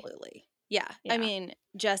 honestly. Absolutely. Yeah. Yeah. I mean,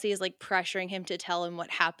 Jesse is like pressuring him to tell him what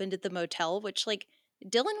happened at the motel, which like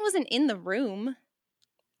Dylan wasn't in the room.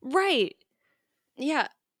 Right. Yeah.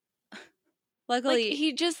 Like, Luckily,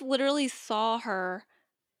 he just literally saw her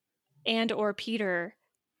and or Peter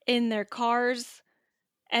in their cars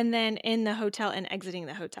and then in the hotel and exiting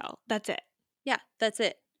the hotel. That's it. yeah, that's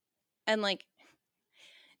it. And like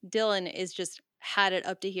Dylan is just had it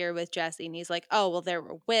up to here with Jesse, and he's like, "Oh, well, there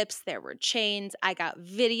were whips, there were chains, I got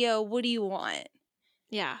video. What do you want?"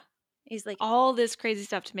 Yeah. He's like, All this crazy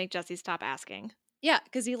stuff to make Jesse stop asking. "Yeah,"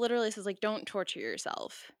 because he literally says like, "Don't torture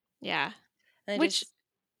yourself." Yeah. And Which,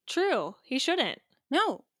 true. He shouldn't.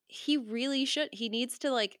 no, he really should. He needs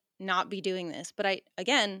to like not be doing this. But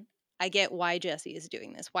I get why Jesse is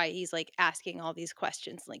doing this. Why he's like asking all these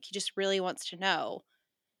questions. Like he just really wants to know,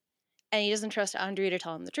 and he doesn't trust Andrea to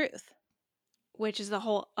tell him the truth. Which is the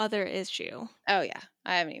whole other issue. Oh yeah,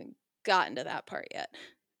 I haven't even gotten to that part yet.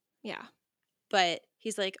 Yeah. But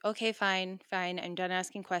he's like, okay, fine. I'm done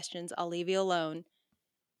asking questions. I'll leave you alone.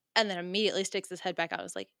 And then immediately sticks his head back out. I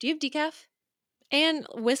was like, do you have decaf? And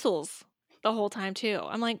whistles the whole time, too.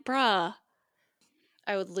 I'm like, bruh.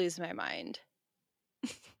 I would lose my mind.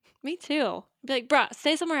 Me too. I'd be like, bruh,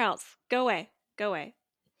 stay somewhere else. Go away. Go away.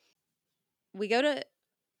 We go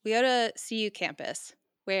to CU campus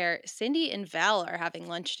where Cindy and Val are having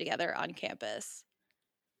lunch together on campus.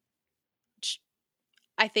 Which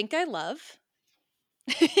I think I love.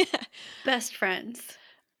 Best friends.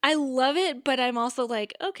 I love it, but I'm also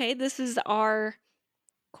like, okay, this is our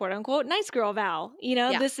quote unquote nice girl Val. You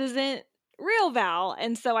know, Yeah. this isn't real Val.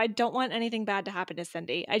 And so I don't want anything bad to happen to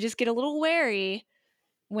Cindy. I just get a little wary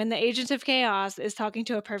when the agent of chaos is talking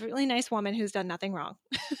to a perfectly nice woman who's done nothing wrong.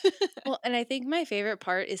 Well, and I think my favorite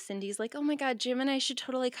part is Cindy's like, oh my God, Jim and I should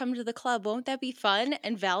totally come to the club. Won't that be fun?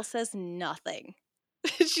 And Val says nothing.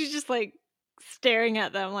 She's just like staring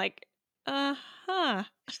at them like, huh.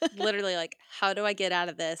 Literally like, how do I get out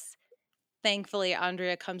of this? Thankfully,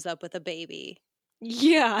 Andrea comes up with a baby.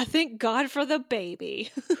 Yeah, thank God for the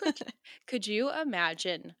baby. Could you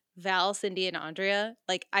imagine Val, Cindy, and Andrea?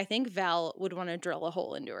 Like, I think Val would want to drill a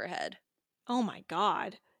hole into her head. Oh my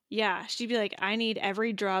God. Yeah, she'd be like, I need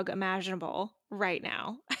every drug imaginable right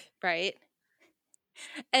now. Right?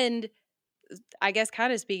 And I guess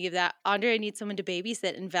kind of speaking of that, Andrea needs someone to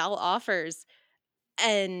babysit and Val offers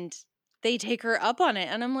and they take her up on it.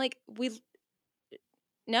 And I'm like,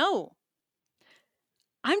 no.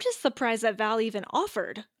 I'm just surprised that Val even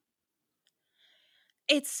offered.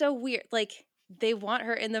 It's so weird. Like, they want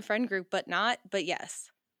her in the friend group, but not, but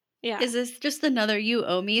yes. Yeah. Is this just another you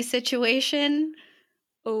owe me situation?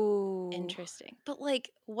 Oh. Interesting. But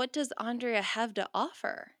like, what does Andrea have to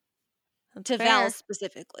offer? That's To fair. Val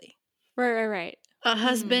specifically. Right. A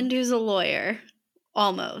husband who's a lawyer.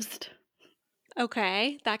 Almost.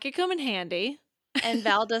 Okay, that could come in handy. And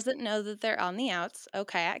Val doesn't know that they're on the outs.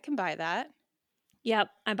 Okay, I can buy that. Yep,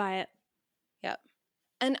 I buy it. Yep.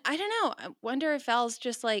 And I don't know. I wonder if Val's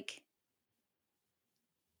just like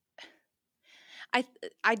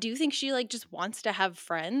I do think she like just wants to have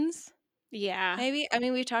friends. Yeah. Maybe. I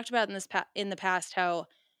mean, we've talked about in the past how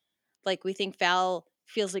like we think Val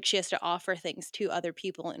feels like she has to offer things to other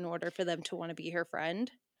people in order for them to want to be her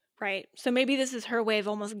friend. Right. So maybe this is her way of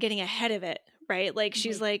almost getting ahead of it, right? Like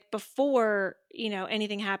she's like, before,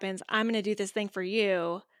 anything happens, I'm going to do this thing for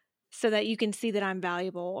you so that you can see that I'm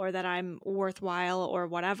valuable or that I'm worthwhile or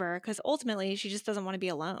whatever. Because ultimately, she just doesn't want to be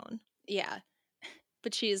alone. Yeah.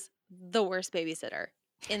 But she's the worst babysitter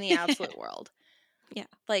in the absolute world. Yeah.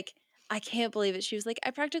 Like, I can't believe it. She was like,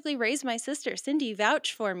 I practically raised my sister. Cindy,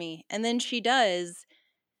 vouch for me. And then she does.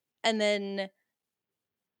 And then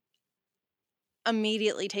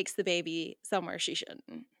immediately takes the baby somewhere she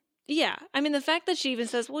shouldn't. Yeah. I mean, the fact that she even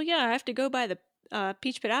says, well, yeah, I have to go by the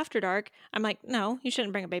Peach Pit after dark. I'm like, no, you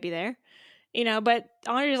shouldn't bring a baby there. But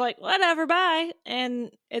Andrea's like, whatever, bye.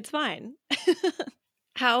 And it's fine.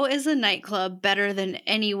 How is a nightclub better than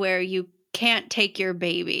anywhere you can't take your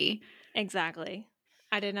baby? Exactly.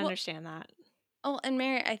 I didn't understand that. Oh, and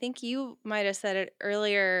Mary, I think you might have said it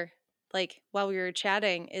earlier, like while we were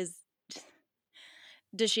chatting, is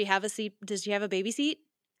does she have a seat? Does she have a baby seat?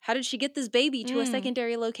 How did she get this baby to a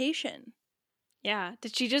secondary location? Yeah.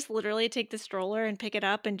 Did she just literally take the stroller and pick it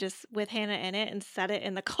up and just with Hannah in it and set it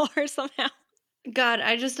in the car somehow? God,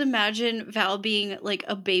 I just imagine Val being like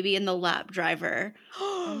a baby in the lap driver.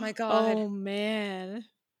 Oh my God. Oh man.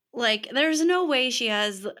 Like, there's no way she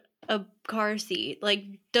has a car seat. Like,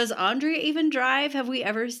 does Andrea even drive? Have we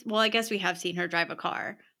ever? Well, I guess we have seen her drive a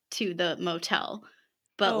car to the motel,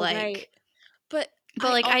 but Oh, right. But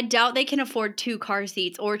I doubt they can afford 2 car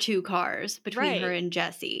seats or 2 cars between her Right. and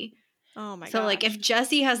Jesse. Oh my So, like, gosh. if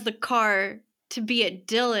Jesse has the car to be at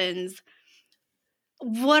Dylan's,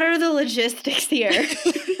 what are the logistics here?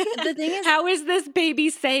 the thing is, How is this baby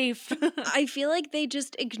safe? I feel like they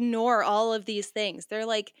just ignore all of these things. They're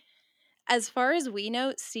like, as far as we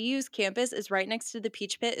know, CU's campus is right next to the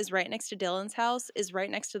Peach Pit, is right next to Dylan's house, is right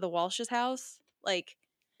next to the Walsh's house. Like,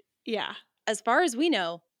 Yeah. as far as we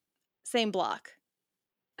know, same block.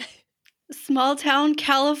 Small town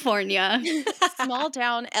California. Small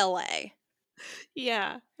town LA.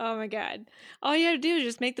 Yeah. Oh my god. All you have to do is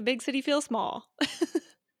just make the big city feel small.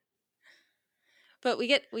 But we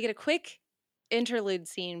get a quick interlude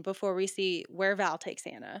scene before we see where Val takes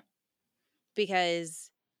Hannah, because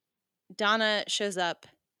Donna shows up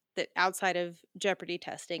outside of Jeopardy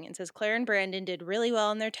testing and says Claire and Brandon did really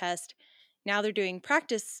well on their test. Now they're doing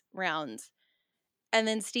practice rounds. And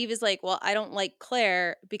then Steve is like, well, I don't like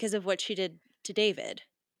Claire because of what she did to David.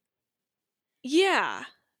 Yeah.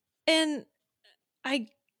 And I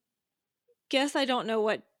guess I don't know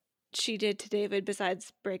what she did to David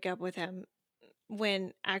besides break up with him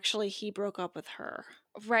when actually he broke up with her.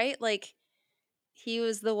 Right? Like, he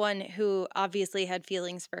was the one who obviously had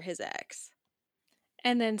feelings for his ex.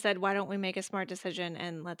 And then said, why don't we make a smart decision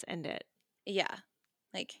and let's end it? Yeah.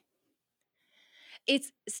 Like,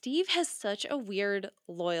 Steve has such a weird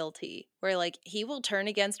loyalty where, like, he will turn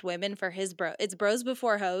against women for his bro. It's bros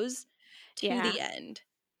before hoes to the end.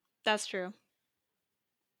 That's true.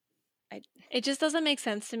 It just doesn't make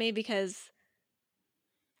sense to me because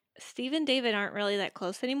Steve and David aren't really that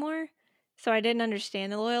close anymore. So I didn't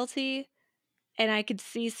understand the loyalty. And I could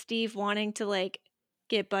see Steve wanting to like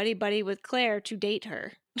get buddy with Claire to date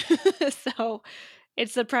her. So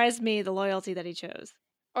it surprised me the loyalty that he chose.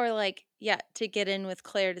 Or, like, yeah, to get in with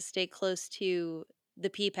Claire to stay close to the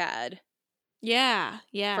P-pad. Yeah.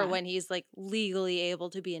 Yeah. For when he's, like, legally able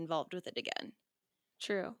to be involved with it again.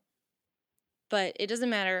 True. But it doesn't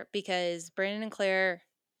matter because Brandon and Claire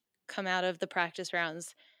come out of the practice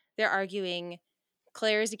rounds. They're arguing.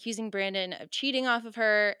 Claire is accusing Brandon of cheating off of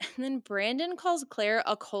her. And then Brandon calls Claire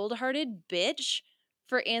a cold-hearted bitch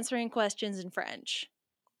for answering questions in French.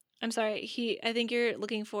 I'm sorry. I think you're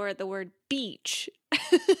looking for the word beach.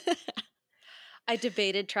 I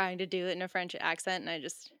debated trying to do it in a French accent, and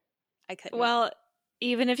I couldn't. Well,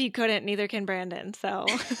 even if you couldn't, neither can Brandon. So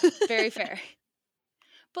Very fair.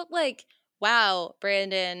 But, like, wow,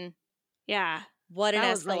 Brandon. Yeah. What an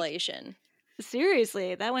That was, like, escalation.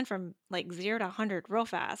 seriously, that went from like 0 to 100 real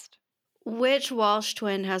fast. Which Walsh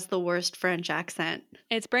twin has the worst French accent?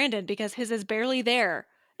 It's Brandon because his is barely there.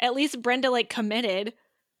 At least Brenda like committed.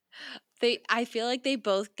 I feel like they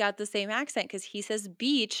both got the same accent because he says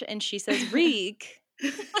beach and she says reek.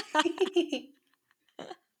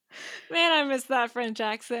 Man, I miss that French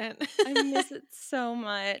accent. I miss it so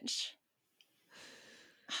much.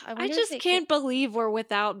 I just can't believe we're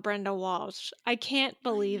without Brenda Walsh. I can't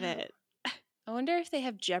believe it. I wonder if they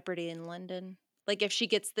have Jeopardy in London. Like, if she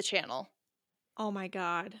gets the channel. Oh my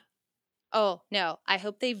god. Oh, no. I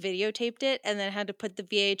hope they videotaped it and then had to put the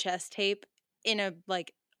VHS tape in a,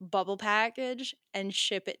 like, bubble package and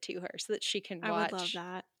ship it to her so that she can watch. I would love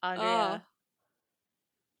that. Andrea. Oh.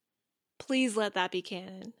 Please let that be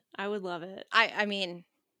canon. I would love it. I mean,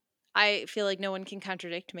 I feel like no one can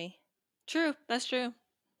contradict me. True. That's true.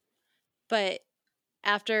 But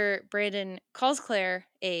after Brandon calls Claire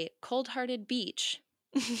a cold-hearted beach,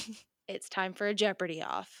 it's time for a Jeopardy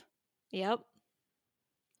off. Yep.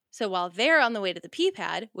 So while they're on the way to the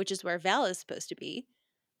P-pad, which is where Val is supposed to be,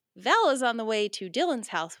 Val is on the way to Dylan's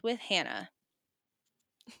house with Hannah.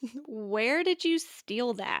 Where did you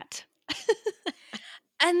steal that?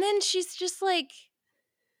 And then she's just like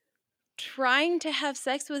trying to have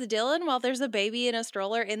sex with Dylan while there's a baby in a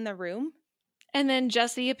stroller in the room. And then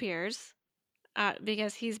Jesse appears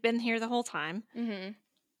because he's been here the whole time. Mm-hmm.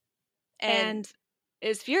 And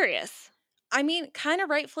is furious. I mean, kind of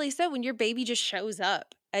rightfully so when your baby just shows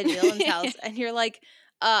up at Dylan's house and you're like,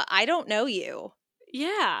 I don't know you.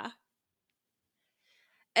 Yeah.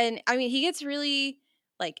 And I mean, he gets really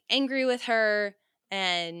like angry with her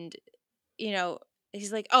and, you know,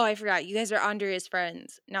 he's like, oh, I forgot. You guys are Andrea's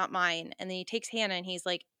friends, not mine. And then he takes Hannah and he's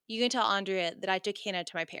like, you can tell Andrea that I took Hannah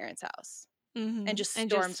to my parents' house. Mm-hmm. And just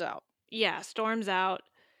storms out. Yeah, storms out.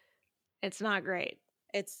 It's not great.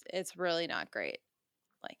 It's really not great.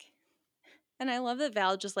 Like, And I love that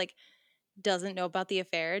Val just like doesn't know about the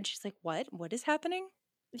affair. And she's like, what? What is happening?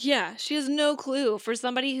 Yeah, she has no clue. For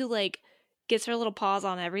somebody who like gets her little paws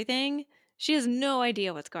on everything, she has no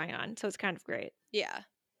idea what's going on. So it's kind of great. Yeah.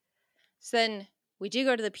 So then we do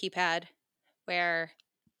go to the pee pad where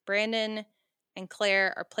Brandon and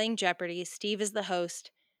Claire are playing Jeopardy. Steve is the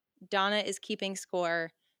host. Donna is keeping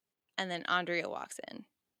score. And then Andrea walks in.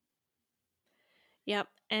 Yep.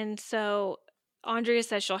 And so Andrea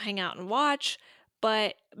says she'll hang out and watch,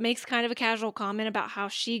 but makes kind of a casual comment about how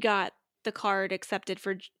she got the card accepted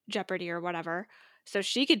for Jeopardy or whatever. So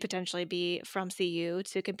she could potentially be from CU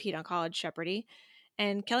to compete on College Jeopardy.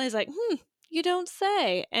 And Kelly's like, you don't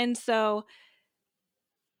say. And so,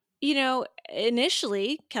 you know,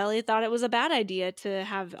 initially Kelly thought it was a bad idea to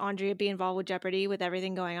have Andrea be involved with Jeopardy with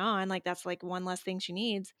everything going on. Like that's like one less thing she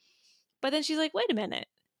needs. But then she's like, wait a minute.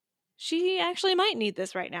 She actually might need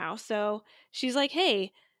this right now. So she's like,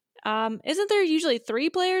 hey, isn't there usually 3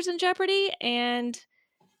 players in Jeopardy? And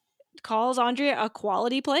calls Andrea a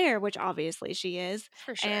quality player, which obviously she is.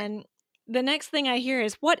 For sure. And the next thing I hear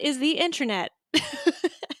is, what is the internet?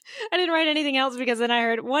 I didn't write anything else because then I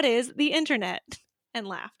heard, what is the internet? And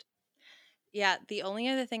laughed. Yeah, the only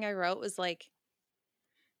other thing I wrote was like,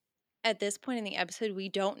 at this point in the episode, we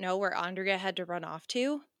don't know where Andrea had to run off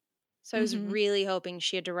to. So I was really hoping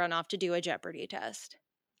she had to run off to do a Jeopardy test.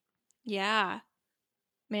 Yeah.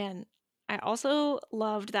 Man, I also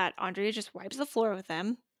loved that Andrea just wipes the floor with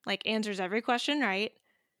them, like answers every question right.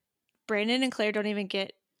 Brandon and Claire don't even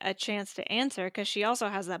get a chance to answer because she also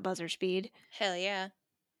has that buzzer speed. Hell yeah.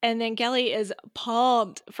 And then Kelly is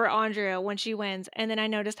pumped for Andrea when she wins. And then I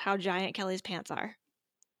noticed how giant Kelly's pants are.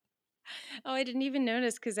 Oh, I didn't even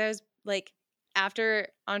notice because I was like, after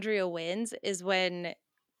Andrea wins is when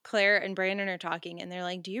Claire and Brandon are talking and they're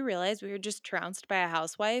like, do you realize we were just trounced by a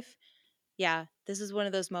housewife? Yeah, this is one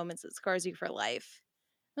of those moments that scars you for life.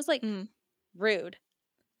 I was like, rude.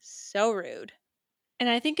 So rude. And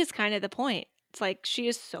I think it's kind of the point. It's like she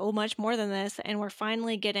is so much more than this. And we're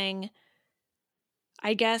finally getting,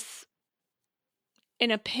 I guess, an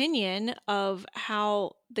opinion of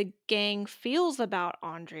how the gang feels about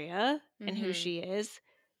Andrea and who she is,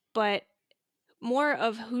 but more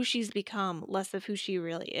of who she's become, less of who she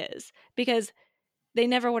really is. Because they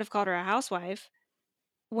never would have called her a housewife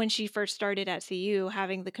when she first started at CU,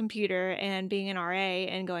 having the computer and being an RA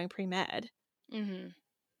and going pre-med.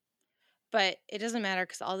 But it doesn't matter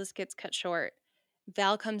because all this gets cut short.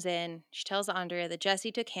 Val comes in. She tells Andrea that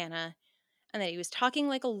Jesse took Hannah and that he was talking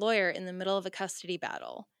like a lawyer in the middle of a custody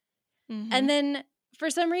battle. And then for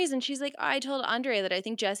some reason, she's like, I told Andrea that I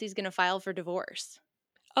think Jesse's going to file for divorce.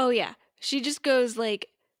 Oh, yeah. She just goes like,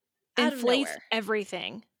 Out of inflates nowhere.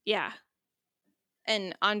 everything. Yeah.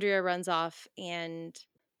 And Andrea runs off and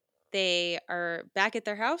they are back at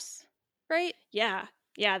their house, right? Yeah.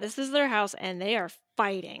 Yeah. This is their house and they are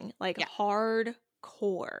fighting like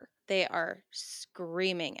hardcore. They are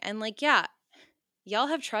screaming. And like, yeah, y'all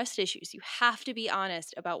have trust issues. You have to be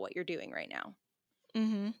honest about what you're doing right now.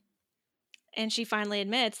 And she finally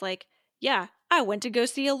admits, like, yeah, I went to go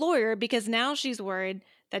see a lawyer because now she's worried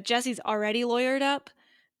that Jesse's already lawyered up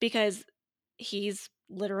because he's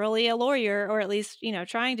literally a lawyer, or at least, you know,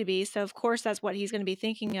 trying to be. So, of course, that's what he's going to be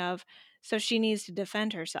thinking of. So she needs to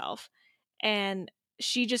defend herself. And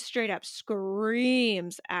she just straight up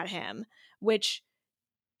screams at him, which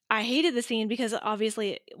I hated the scene because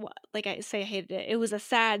obviously, like I say, I hated it. It was a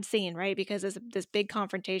sad scene, right? Because there's this big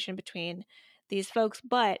confrontation between these folks.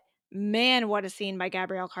 But man, what a scene by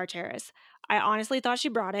Gabrielle Carteris. I honestly thought she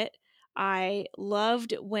brought it. I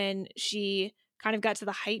loved when she kind of got to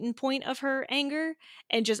the heightened point of her anger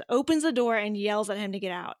and just opens the door and yells at him to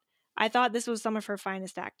get out. I thought this was some of her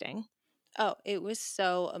finest acting. Oh, it was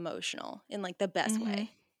so emotional in like the best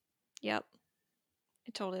way. Yep.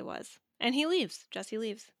 It totally was. And he leaves. Jesse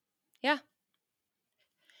leaves. Yeah.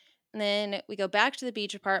 And then we go back to the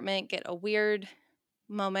beach apartment, get a weird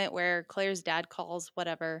moment where Claire's dad calls,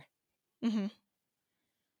 whatever.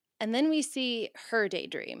 And then we see her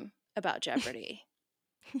daydream about Jeopardy.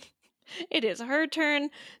 It is her turn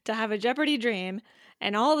to have a Jeopardy dream,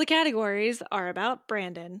 and all the categories are about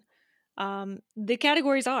Brandon. The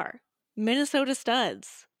categories are Minnesota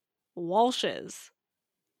Studs, Walshes,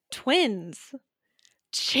 Twins,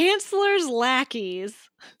 Chancellor's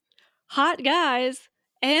Lackeys, Hot Guys,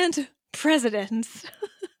 and Presidents.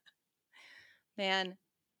 Man,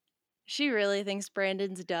 she really thinks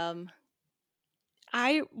Brandon's dumb.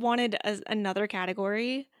 I wanted another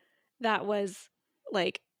category that was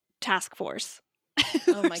like Task Force.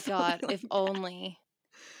 Oh my God, if only.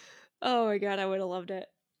 Oh my God, I would have loved it.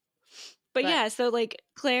 But yeah, so like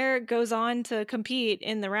Claire goes on to compete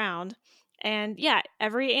in the round And yeah,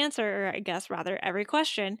 every answer, or I guess rather, every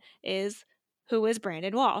question is, who is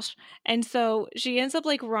Brandon Walsh? And so she ends up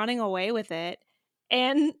like running away with it.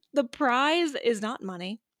 And the prize is not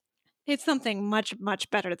money. It's something much, much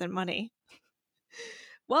better than money.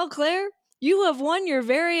 Well, Claire, you have won your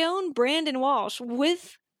very own Brandon Walsh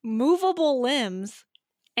with movable limbs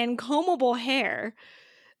and combable hair.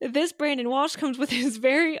 This Brandon Walsh comes with his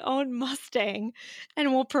very own Mustang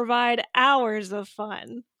and will provide hours of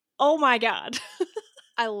fun. Oh my God.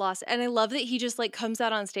 I lost it. And I love that he just like comes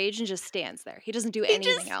out on stage and just stands there. He doesn't do He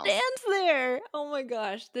anything just else. stands there. Oh my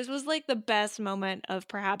gosh. This was like the best moment of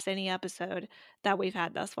perhaps any episode that we've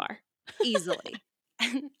had thus far. Easily.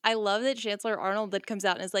 And I love that Chancellor Arnold then comes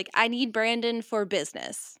out and is like, I need Brandon for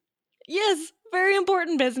business. Yes, very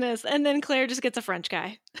important business. And then Claire just gets a French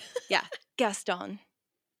guy. Yeah, Gaston.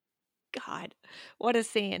 God, what a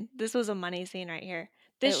scene. This was a money scene right here.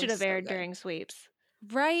 This It should was have so aired good. during sweeps.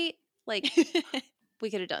 Right? Like, we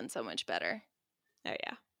could have done so much better. Oh,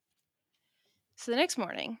 yeah. So the next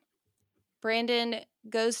morning, Brandon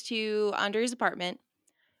goes to Andre's apartment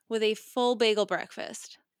with a full bagel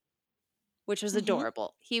breakfast, which was Mhm.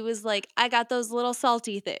 adorable. He was like, I got those little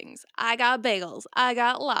salty things. I got bagels. I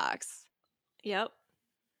got lox. Yep.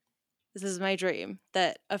 This is my dream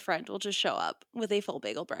that a friend will just show up with a full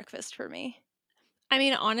bagel breakfast for me. I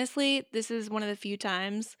mean, honestly, this is one of the few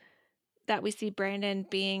times that we see Brandon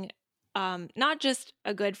being not just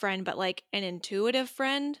a good friend, but like an intuitive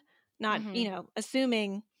friend, not, Mhm.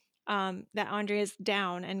 assuming that Andrea's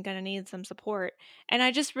down and going to need some support. And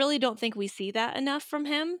I just really don't think we see that enough from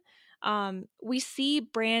him. We see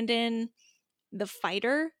Brandon the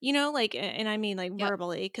fighter, and I mean like Yep.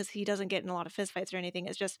 verbally, because he doesn't get in a lot of fistfights or anything.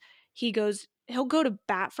 It's just he'll go to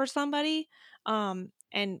bat for somebody,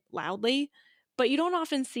 and loudly, but you don't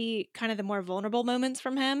often see kind of the more vulnerable moments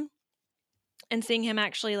from him, and seeing him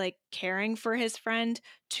actually like caring for his friend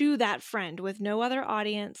to that friend with no other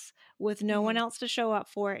audience, with no one Mhm. else to show up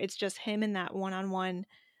for. It's just him in that one-on-one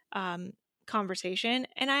um, conversation.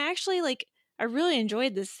 And I really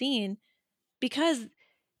enjoyed this scene because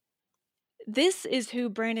this is who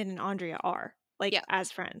Brandon and Andrea are, like, Yeah.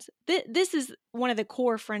 as friends. This is one of the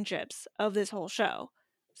core friendships of this whole show.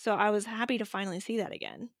 So I was happy to finally see that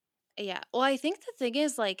again. Yeah. Well, I think the thing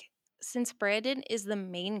is, like, since Brandon is the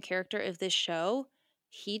main character of this show,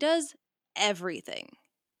 he does everything.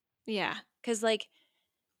 Yeah. Because, like,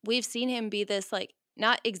 we've seen him be this, like,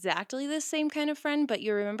 not exactly the same kind of friend, but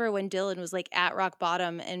you remember when Dylan was, like, at rock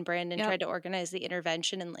bottom and Brandon Yep. tried to organize the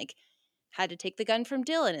intervention and, like, had to take the gun from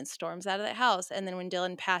Dylan and storms out of the house. And then when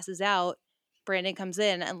Dylan passes out, Brandon comes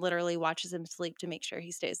in and literally watches him sleep to make sure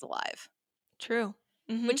he stays alive. True.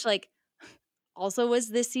 Mm-hmm. Which, like, also was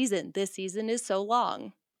this season. This season is so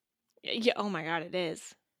long. Yeah. Oh my God, it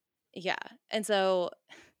is. Yeah. And so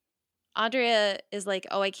Andrea is like,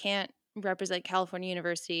 oh, I can't represent California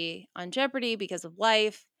University on Jeopardy because of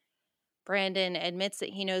life. Brandon admits that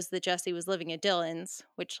he knows that Jesse was living at Dylan's,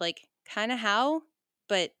 which, like, kind of how,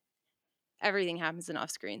 but everything happens in off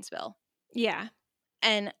screen spill. Yeah.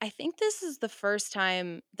 And I think this is the first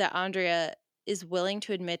time that Andrea is willing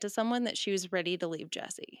to admit to someone that she was ready to leave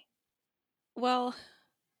Jesse. Well,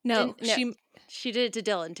 no, No, she did it to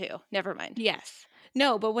Dylan too. Never mind. yes.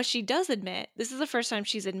 No, but what she does admit, this is the first time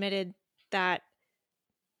she's admitted that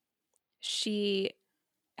she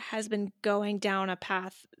has been going down a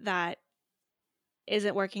path that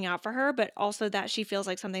isn't working out for her, but also that she feels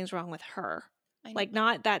like something's wrong with her. Like,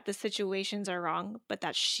 not that the situations are wrong, but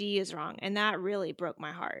that she is wrong. And that really broke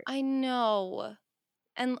my heart. I know.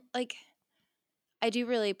 And, like, I do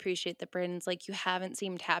really appreciate that Brandon's like, you haven't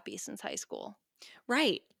seemed happy since high school.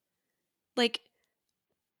 Right. Like,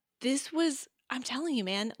 I'm telling you,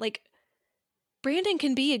 man, like, Brandon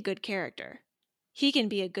can be a good character. He can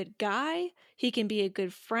be a good guy. He can be a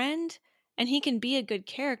good friend. And he can be a good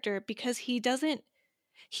character because he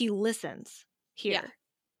listens here. Yeah.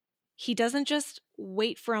 He doesn't just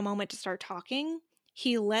wait for a moment to start talking.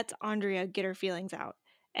 He lets Andrea get her feelings out.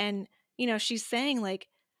 And, she's saying, like,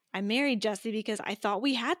 I married Jesse because I thought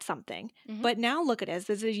we had something. Mhm. But now look at us.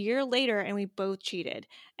 This is a year later and we both cheated.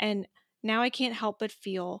 And now I can't help but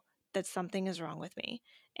feel that something is wrong with me.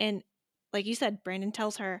 And like you said, Brandon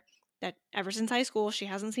tells her that ever since high school, she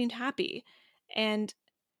hasn't seemed happy. And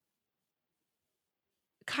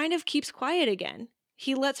kind of keeps quiet again.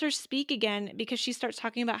 He lets her speak again because she starts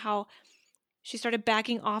talking about how she started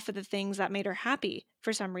backing off of the things that made her happy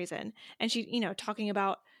for some reason. And she, talking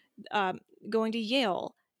about going to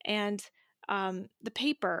Yale and the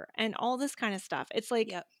paper and all this kind of stuff. It's like,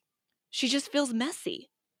 Yep. she just feels messy.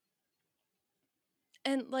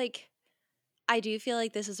 And, like, I do feel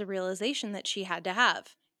like this is a realization that she had to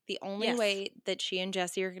have. the only Yes. way that she and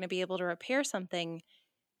Jesse are going to be able to repair something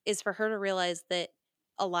is for her to realize that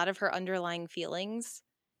a lot of her underlying feelings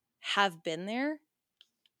have been there,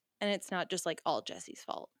 and it's not just like all Jesse's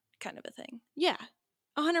fault kind of a thing. Yeah,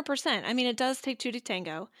 100%. I mean, it does take two to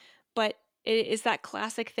tango, but it is that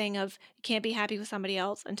classic thing of you can't be happy with somebody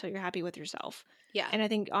else until you're happy with yourself. Yeah, And I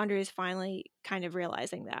think Andre is finally kind of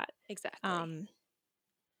realizing that. exactly.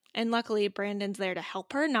 And luckily, Brandon's there to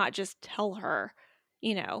help her, not just tell her,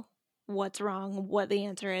 what's wrong, what the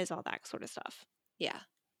answer is, all that sort of stuff. Yeah.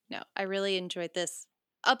 No, I really enjoyed this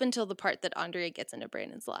up until the part that Andrea gets into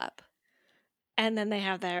Brandon's lap. And then they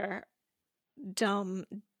have their dumb,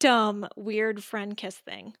 weird friend kiss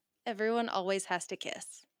thing. Everyone always has to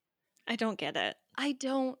kiss. I don't get it. I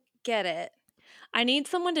don't get it. I need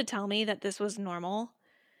someone to tell me that this was normal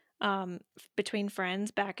between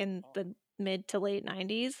friends back in the mid to late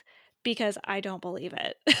 90s because I don't believe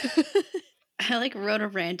it. I wrote a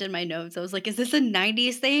rant in my notes. I was like, is this a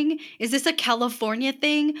 90s thing? Is this a California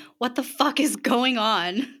thing? What the fuck is going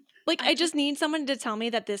on? I just need someone to tell me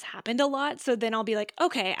that this happened a lot, so then I'll be like,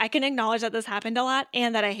 okay, I can acknowledge that this happened a lot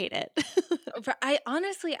and that I hate it. I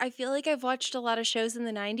honestly, I feel like I've watched a lot of shows in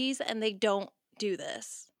the 90s and they don't do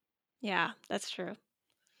this. Yeah, that's true.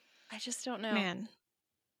 I just don't know. Man.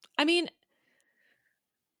 I mean,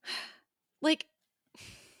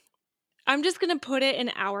 I'm just going to put it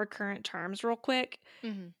in our current terms real quick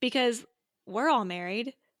because we're all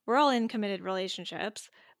married. We're all in committed relationships,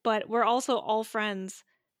 but we're also all friends.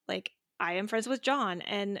 I am friends with John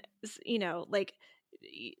and,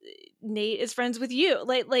 Nate is friends with you.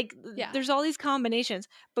 Yeah. There's all these combinations.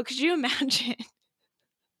 But could you imagine?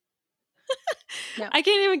 No. I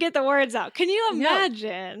can't even get the words out. Can you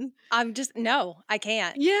imagine? No, I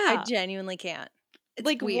can't. Yeah. I genuinely can't.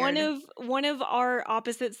 It's weird. one of our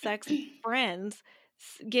opposite sex friends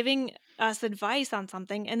giving us advice on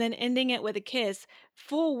something and then ending it with a kiss,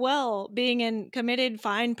 full well being in committed,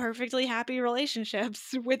 fine, perfectly happy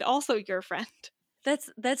relationships with also your friend. That's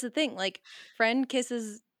the thing. Friend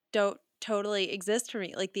kisses don't totally exist for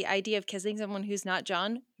me. The idea of kissing someone who's not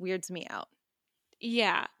John weirds me out.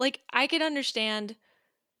 Yeah, I could understand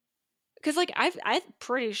because I'm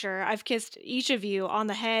pretty sure I've kissed each of you on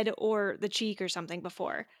the head or the cheek or something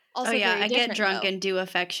before. Also, I get drunk and do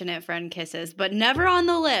affectionate friend kisses, but never on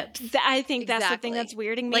the lips. I think that's the thing that's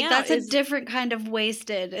weirding me out. That's a different kind of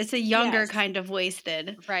wasted. It's a younger kind of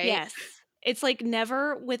wasted. Right? Yes. It's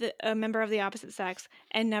never with a member of the opposite sex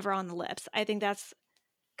and never on the lips. I think that's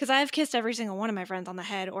because I've kissed every single one of my friends on the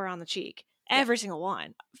head or on the cheek. Every single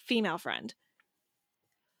one. Female friend.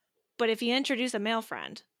 But if you introduce a male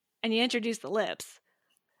friend and you introduce the lips,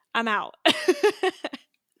 I'm out.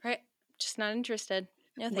 Right. Just not interested.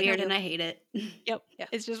 No, weird, and I hate it. Yep. Yeah.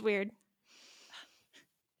 It's just weird.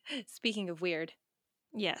 Speaking of weird.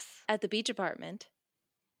 Yes. At the beach apartment,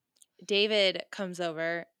 David comes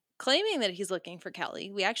over claiming that he's looking for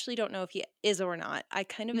Kelly. We actually don't know if he is or not. I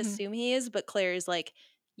kind of assume he is, but Claire is like,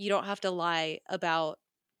 you don't have to lie about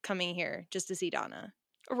coming here just to see Donna.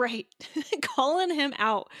 Right. Calling him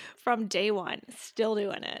out from day one. Still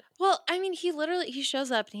doing it. Well, I mean, he shows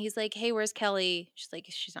up and he's like, hey, where's Kelly? She's like,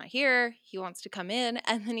 she's not here. He wants to come in.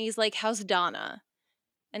 And then he's like, how's Donna?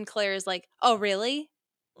 And Claire is like, oh, really?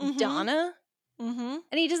 Donna? Mm-hmm.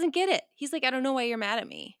 And he doesn't get it. He's like, I don't know why you're mad at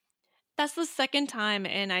me. That's the second time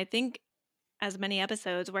in, I think, as many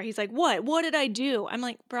episodes where he's like, what? What did I do? I'm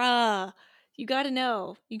like, bruh, you gotta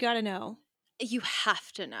know. You gotta know. You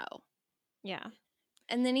have to know. Yeah.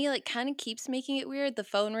 And then he kind of keeps making it weird. The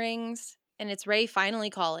phone rings and it's Ray finally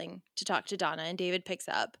calling to talk to Donna, and David picks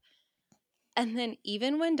up. And then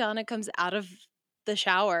even when Donna comes out of the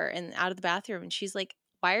shower and out of the bathroom and she's like,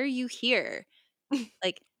 why are you here?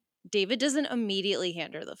 David doesn't immediately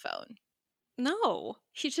hand her the phone. No.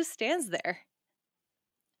 He just stands there.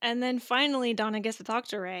 And then finally Donna gets to talk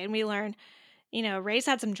to Ray and we learn, Ray's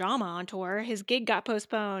had some drama on tour. His gig got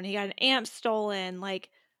postponed. He got an amp stolen,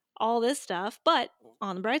 all this stuff. But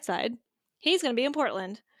on the bright side, he's going to be in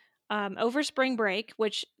Portland over spring break,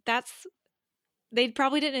 which they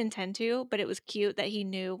probably didn't intend to, but it was cute that he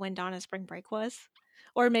knew when Donna's spring break was.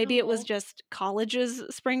 Or maybe it was just college's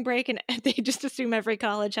spring break and they just assume every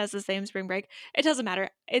college has the same spring break. It doesn't matter.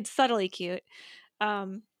 It's subtly cute.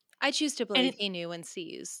 I choose to believe he knew when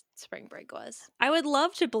CU's spring break was. I would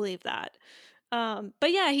love to believe that.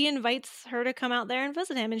 But yeah, he invites her to come out there and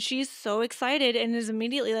visit him, and she's so excited and is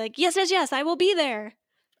immediately like, yes, yes, yes, I will be there.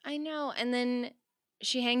 I know. And then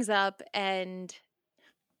she hangs up and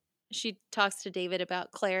she talks to David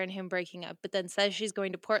about Claire and him breaking up, but then says she's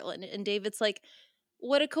going to Portland. And David's like,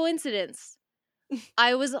 what a coincidence.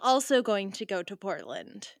 I was also going to go to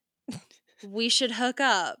Portland. We should hook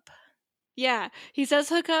up. Yeah, he says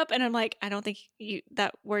hook up, and I'm like, I don't think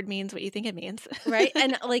that word means what you think it means. Right?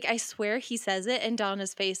 And like, I swear he says it, and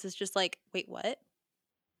Donna's face is just like, wait, what?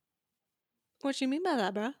 What you mean by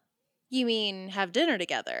that, bro? You mean have dinner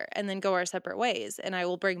together and then go our separate ways, and I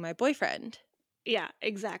will bring my boyfriend. Yeah,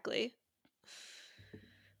 exactly.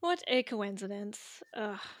 What a coincidence.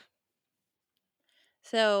 Ugh.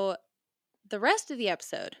 So the rest of the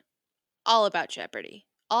episode, all about Jeopardy.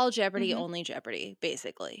 All Jeopardy, Mhm. only Jeopardy,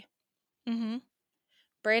 basically. Mm-hmm.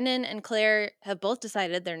 Brandon and Claire have both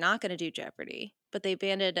decided they're not going to do Jeopardy, but they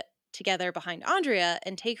banded together behind Andrea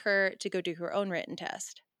and take her to go do her own written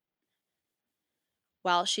test.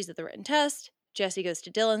 While she's at the written test, Jesse goes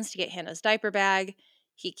to Dylan's to get Hannah's diaper bag.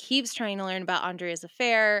 He keeps trying to learn about Andrea's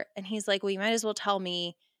affair, and he's like, well, you might as well tell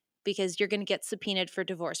me because you're going to get subpoenaed for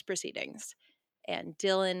divorce proceedings. And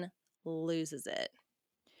Dylan loses it.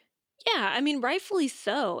 Yeah, I mean, rightfully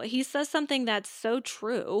so. He says something that's so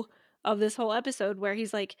true of this whole episode where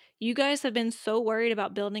he's like, you guys have been so worried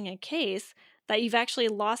about building a case that you've actually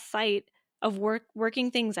lost sight of working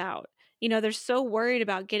things out. You know, they're so worried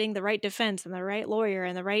about getting the right defense and the right lawyer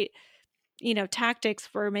and the right, tactics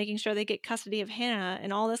for making sure they get custody of Hannah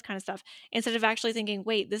and all this kind of stuff, instead of actually thinking,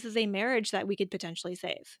 wait, this is a marriage that we could potentially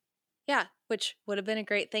save. Yeah, which would have been a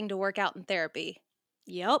great thing to work out in therapy.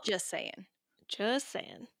 Yep. Just saying. Just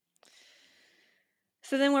saying.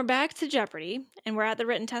 So then we're back to Jeopardy, and we're at the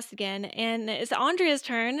written test again, and it's Andrea's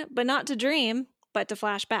turn, but not to dream, but to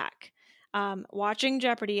flash back. Watching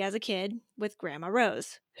Jeopardy as a kid with Grandma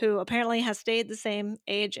Rose, who apparently has stayed the same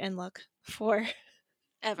age and look for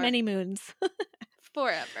Ever. many moons.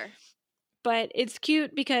 Forever. But it's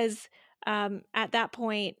cute because at that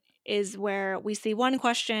point is where we see one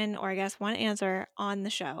question, or I guess one answer on the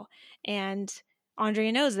show, and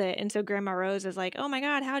Andrea knows it. And so Grandma Rose is like, oh my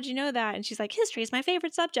God, how'd you know that? And she's like, history is my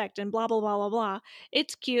favorite subject, and blah, blah, blah, blah, blah.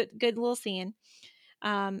 It's cute. Good little scene.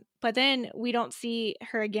 But then we don't see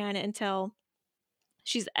her again until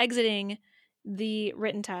she's exiting the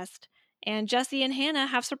written test. And Jesse and Hannah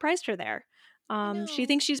have surprised her there. She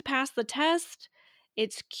thinks she's passed the test.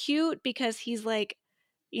 It's cute because he's like,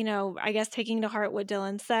 I guess taking to heart what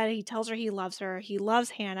Dylan said. He tells her he loves her. He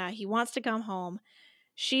loves Hannah. He wants to come home.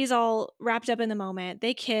 She's all wrapped up in the moment.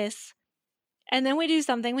 They kiss. And then we do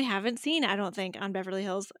something we haven't seen, I don't think, on Beverly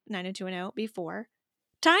Hills 90210 before.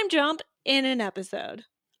 Time jump in an episode.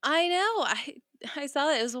 I know. I saw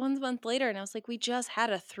that it was 1 month later, and I was like, we just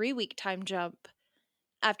had a 3-week time jump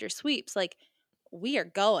after sweeps. Like, we are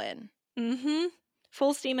going. Mm-hmm.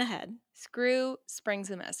 Full steam ahead. Screw spring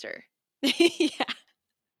semester. Yeah.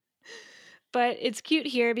 But it's cute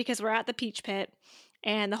here because we're at the Peach Pit,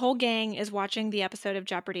 and the whole gang is watching the episode of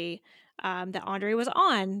Jeopardy that Andrea was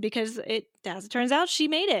on, because as it turns out, she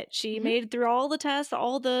made it. She made it through all the tests,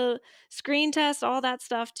 all the screen tests, all that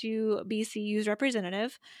stuff to be CU's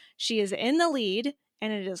representative. She is in the lead,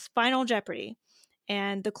 and it is Final Jeopardy.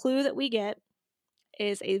 And the clue that we get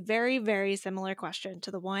is a very, very similar question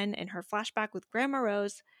to the one in her flashback with Grandma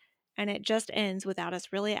Rose, and it just ends without us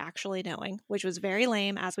really actually knowing, which was very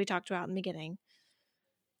lame, as we talked about in the beginning.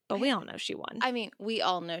 But we all know she won. I mean, we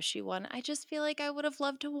all know she won. I just feel like I would have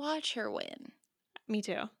loved to watch her win. Me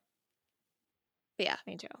too. But yeah,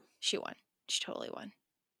 Me too. she won. She totally won.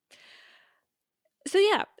 So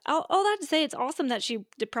yeah, all that to say, it's awesome that she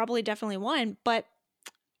probably definitely won, but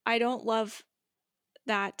I don't love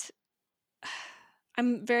that.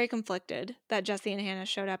 I'm very conflicted that Jesse and Hannah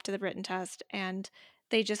showed up to the written test and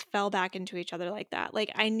they just fell back into each other like that.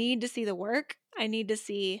 Like, I need to see the work. I need to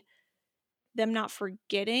see them not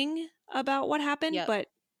forgetting about what happened, Yep. but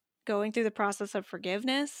going through the process of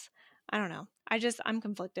forgiveness. I don't know. I'm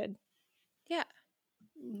conflicted. Yeah.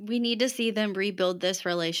 We need to see them rebuild this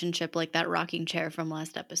relationship like that rocking chair from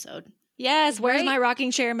last episode. Yes, where's Right? my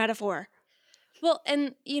rocking chair metaphor? Well,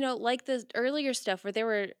 and, like the earlier stuff where they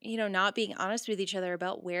were, not being honest with each other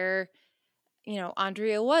about where,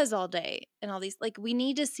 Andrea was all day and all these, like, we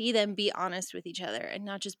need to see them be honest with each other and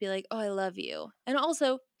not just be like, oh, I love you. And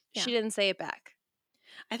also, Yeah. she didn't say it back.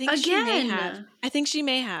 I think she may have. I think she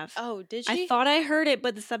may have. Oh, did she? I thought I heard it,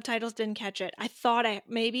 but the subtitles didn't catch it. I thought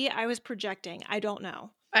maybe I was projecting. I don't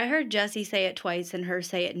know. I heard Jesse say it twice and her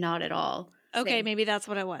say it not at all. Okay, Same. maybe that's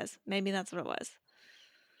what it was.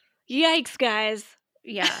 Yikes, guys.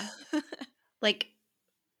 Yeah. Like,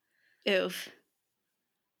 oof.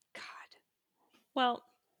 God. Well,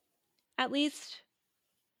 at least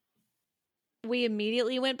we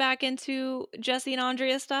immediately went back into Jesse and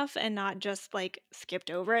Andrea stuff and not just like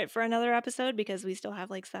skipped over it for another episode, because we still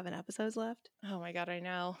have like 7 episodes left. Oh my God, I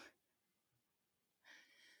know.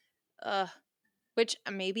 Which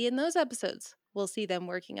maybe in those episodes we'll see them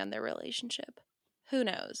working on their relationship. Who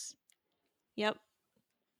knows? Yep.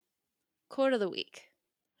 Quote of the week.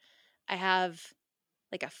 I have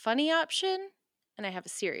like a funny option and I have a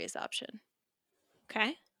serious option.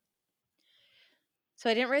 Okay. So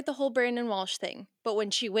I didn't write the whole Brandon Walsh thing, but when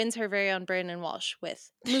she wins her very own Brandon Walsh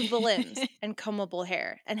with movable limbs and combable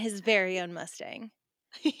hair and his very own Mustang.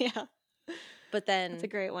 Yeah. But That's a then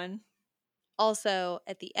great one. also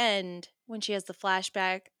at the end, when she has the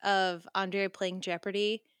flashback of Andrea playing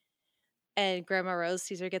Jeopardy and Grandma Rose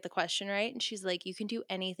sees her get the question right, and she's like, you can do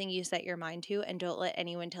anything you set your mind to and don't let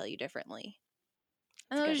anyone tell you differently.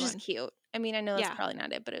 And It's a that was good just one. cute. I mean, I know that's Yeah. probably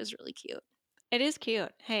not it, but it was really cute. It is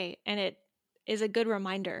cute. Hey, and it is a good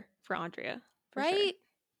reminder for Andrea. For sure. Right?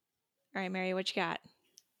 All right, Mary, what you got?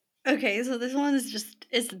 Okay, so this one is just,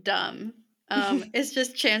 it's dumb. It's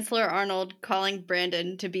just Chancellor Arnold calling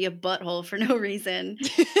Brandon to be a butthole for no reason.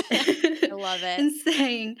 I love it. And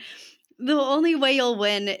saying, the only way you'll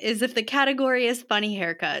win is if the category is funny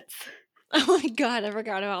haircuts. Oh my God, I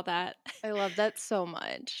forgot about that. I love that so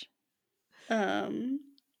much. I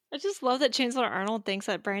just love that Chancellor Arnold thinks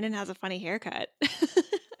that Brandon has a funny haircut.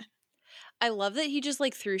 I love that he just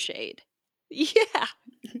like threw shade. Yeah.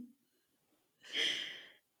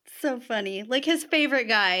 So funny. Like his favorite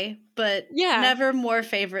guy, but Yeah. never more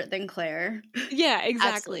favorite than Claire. Yeah,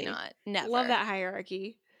 exactly. Absolutely not. Never. Love that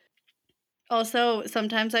hierarchy. Also,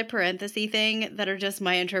 sometimes I parenthesis thing that are just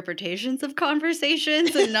my interpretations of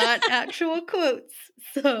conversations and not actual quotes.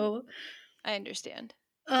 So, I understand.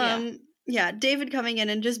 yeah, David coming in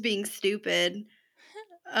and just being stupid.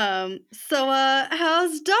 So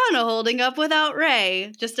how's Donna holding up without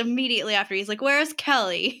Ray? Just immediately after he's like, "Where's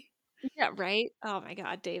Kelly?" Yeah, right? Oh my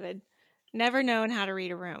God, David. Never known how to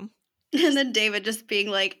read a room. And then David just being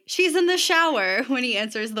like, "She's in the shower" when he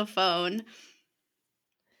answers the phone.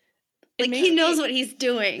 Like he knows what he's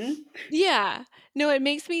doing. Yeah. No, it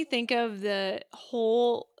makes me think of the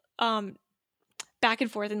whole back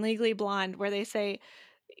and forth in Legally Blonde where they say,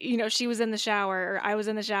 you know, she was in the shower or I was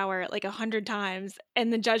in the shower like 100 times.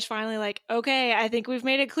 And the judge finally like, okay, I think we've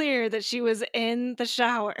made it clear that she was in the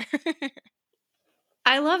shower.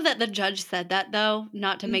 I love that the judge said that, though,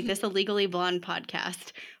 not to make this a Legally Blonde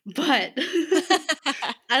podcast. But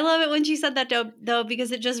I love it when she said that, though,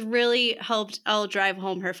 because it just really helped Elle drive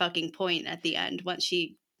home her fucking point at the end once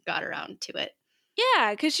she got around to it.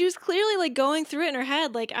 Yeah, because she was clearly like going through it in her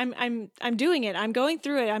head, like I'm doing it. I'm going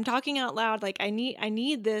through it. I'm talking out loud. Like I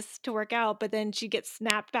need this to work out. But then she gets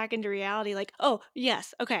snapped back into reality. Like, oh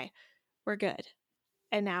yes, okay, we're good.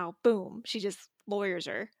 And now, boom, she just lawyers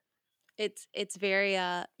her. It's very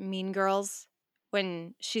Mean Girls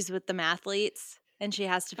when she's with the mathletes and she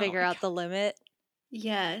has to figure out the limit.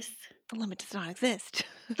 Yes. The limit does not exist.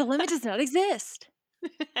 The limit does not exist.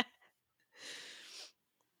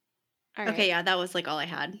 All right. Okay, yeah, that was like all I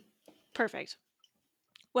had. Perfect.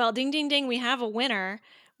 Well, ding, ding, ding. We have a winner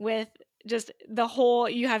with just the whole,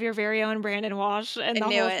 you have your very own Brandon Walsh and the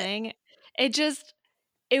whole thing.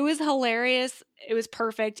 It was hilarious. It was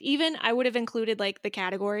perfect. Even I would have included like the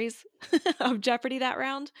categories of Jeopardy that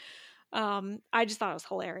round. I just thought it was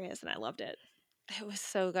hilarious and I loved it. It was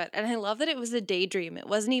so good. And I love that it was a daydream. It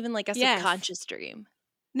wasn't even like a subconscious dream.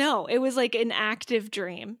 No, it was like an active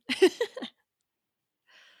dream.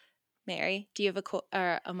 Mary, do you have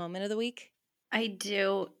a moment of the week? I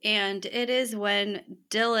do. And it is when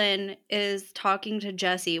Dylan is talking to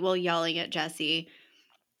Jesse, well, yelling at Jesse,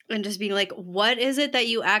 and just being like, what is it that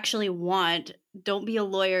you actually want? Don't be a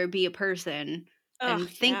lawyer, be a person, and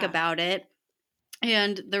think about it.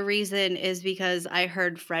 And the reason is because I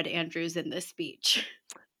heard Fred Andrews in this speech.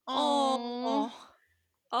 Oh.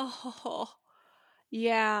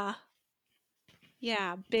 Yeah.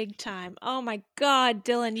 Yeah, big time. Oh my God,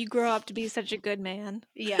 Dylan, you grow up to be such a good man.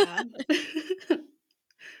 Yeah.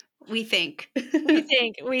 We think.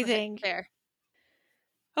 We think. Fair.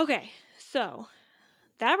 Okay, so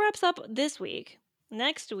that wraps up this week.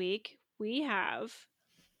 Next week, we have,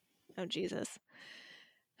 oh Jesus.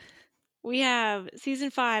 We have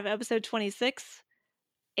season 5, episode 26,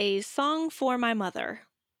 A Song for My Mother.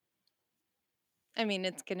 I mean,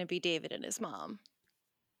 it's going to be David and his mom.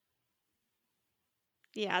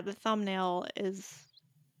 Yeah, the thumbnail is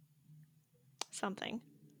something.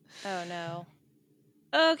 Oh, no.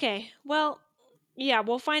 Okay, well, yeah,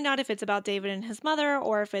 we'll find out if it's about David and his mother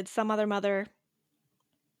or if it's some other mother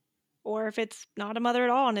or if it's not a mother at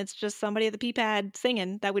all and it's just somebody at the P-pad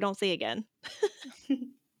singing that we don't see again.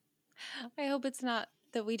 I hope it's not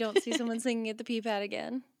that we don't see someone singing at the P-pad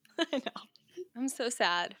again. I know. I'm so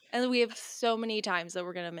sad. And we have so many times that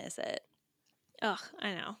we're going to miss it. Ugh,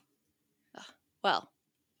 I know. Well,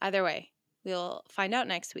 either way, we'll find out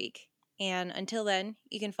next week. And until then,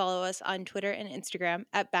 you can follow us on Twitter and Instagram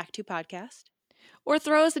at Back2Podcast. Or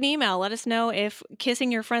throw us an email. Let us know if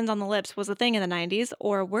kissing your friends on the lips was a thing in the 90s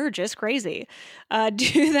or we're just crazy.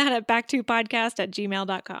 Do that at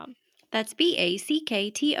back2podcast@gmail.com. That's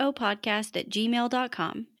BACKTO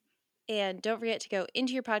podcast@gmail.com. And don't forget to go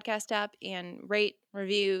into your podcast app and rate,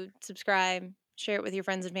 review, subscribe, share it with your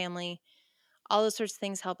friends and family. All those sorts of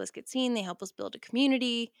things help us get seen. They help us build a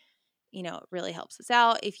community. You know, it really helps us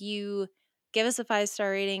out. If you give us a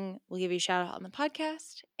 5-star rating, we'll give you a shout out on the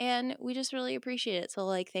podcast. And we just really appreciate it. So,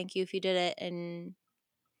 like, thank you if you did it and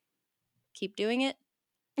keep doing it.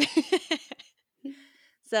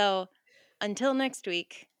 So, until next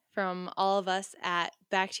week, from all of us at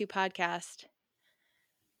Back to Podcast,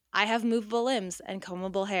 I have movable limbs and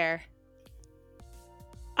combable hair.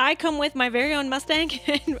 I come with my very own Mustang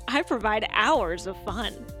and I provide hours of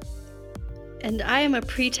fun. And I am a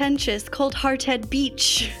pretentious, cold-hearted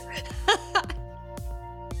beach.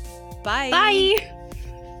 Bye. Bye.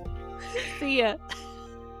 See ya.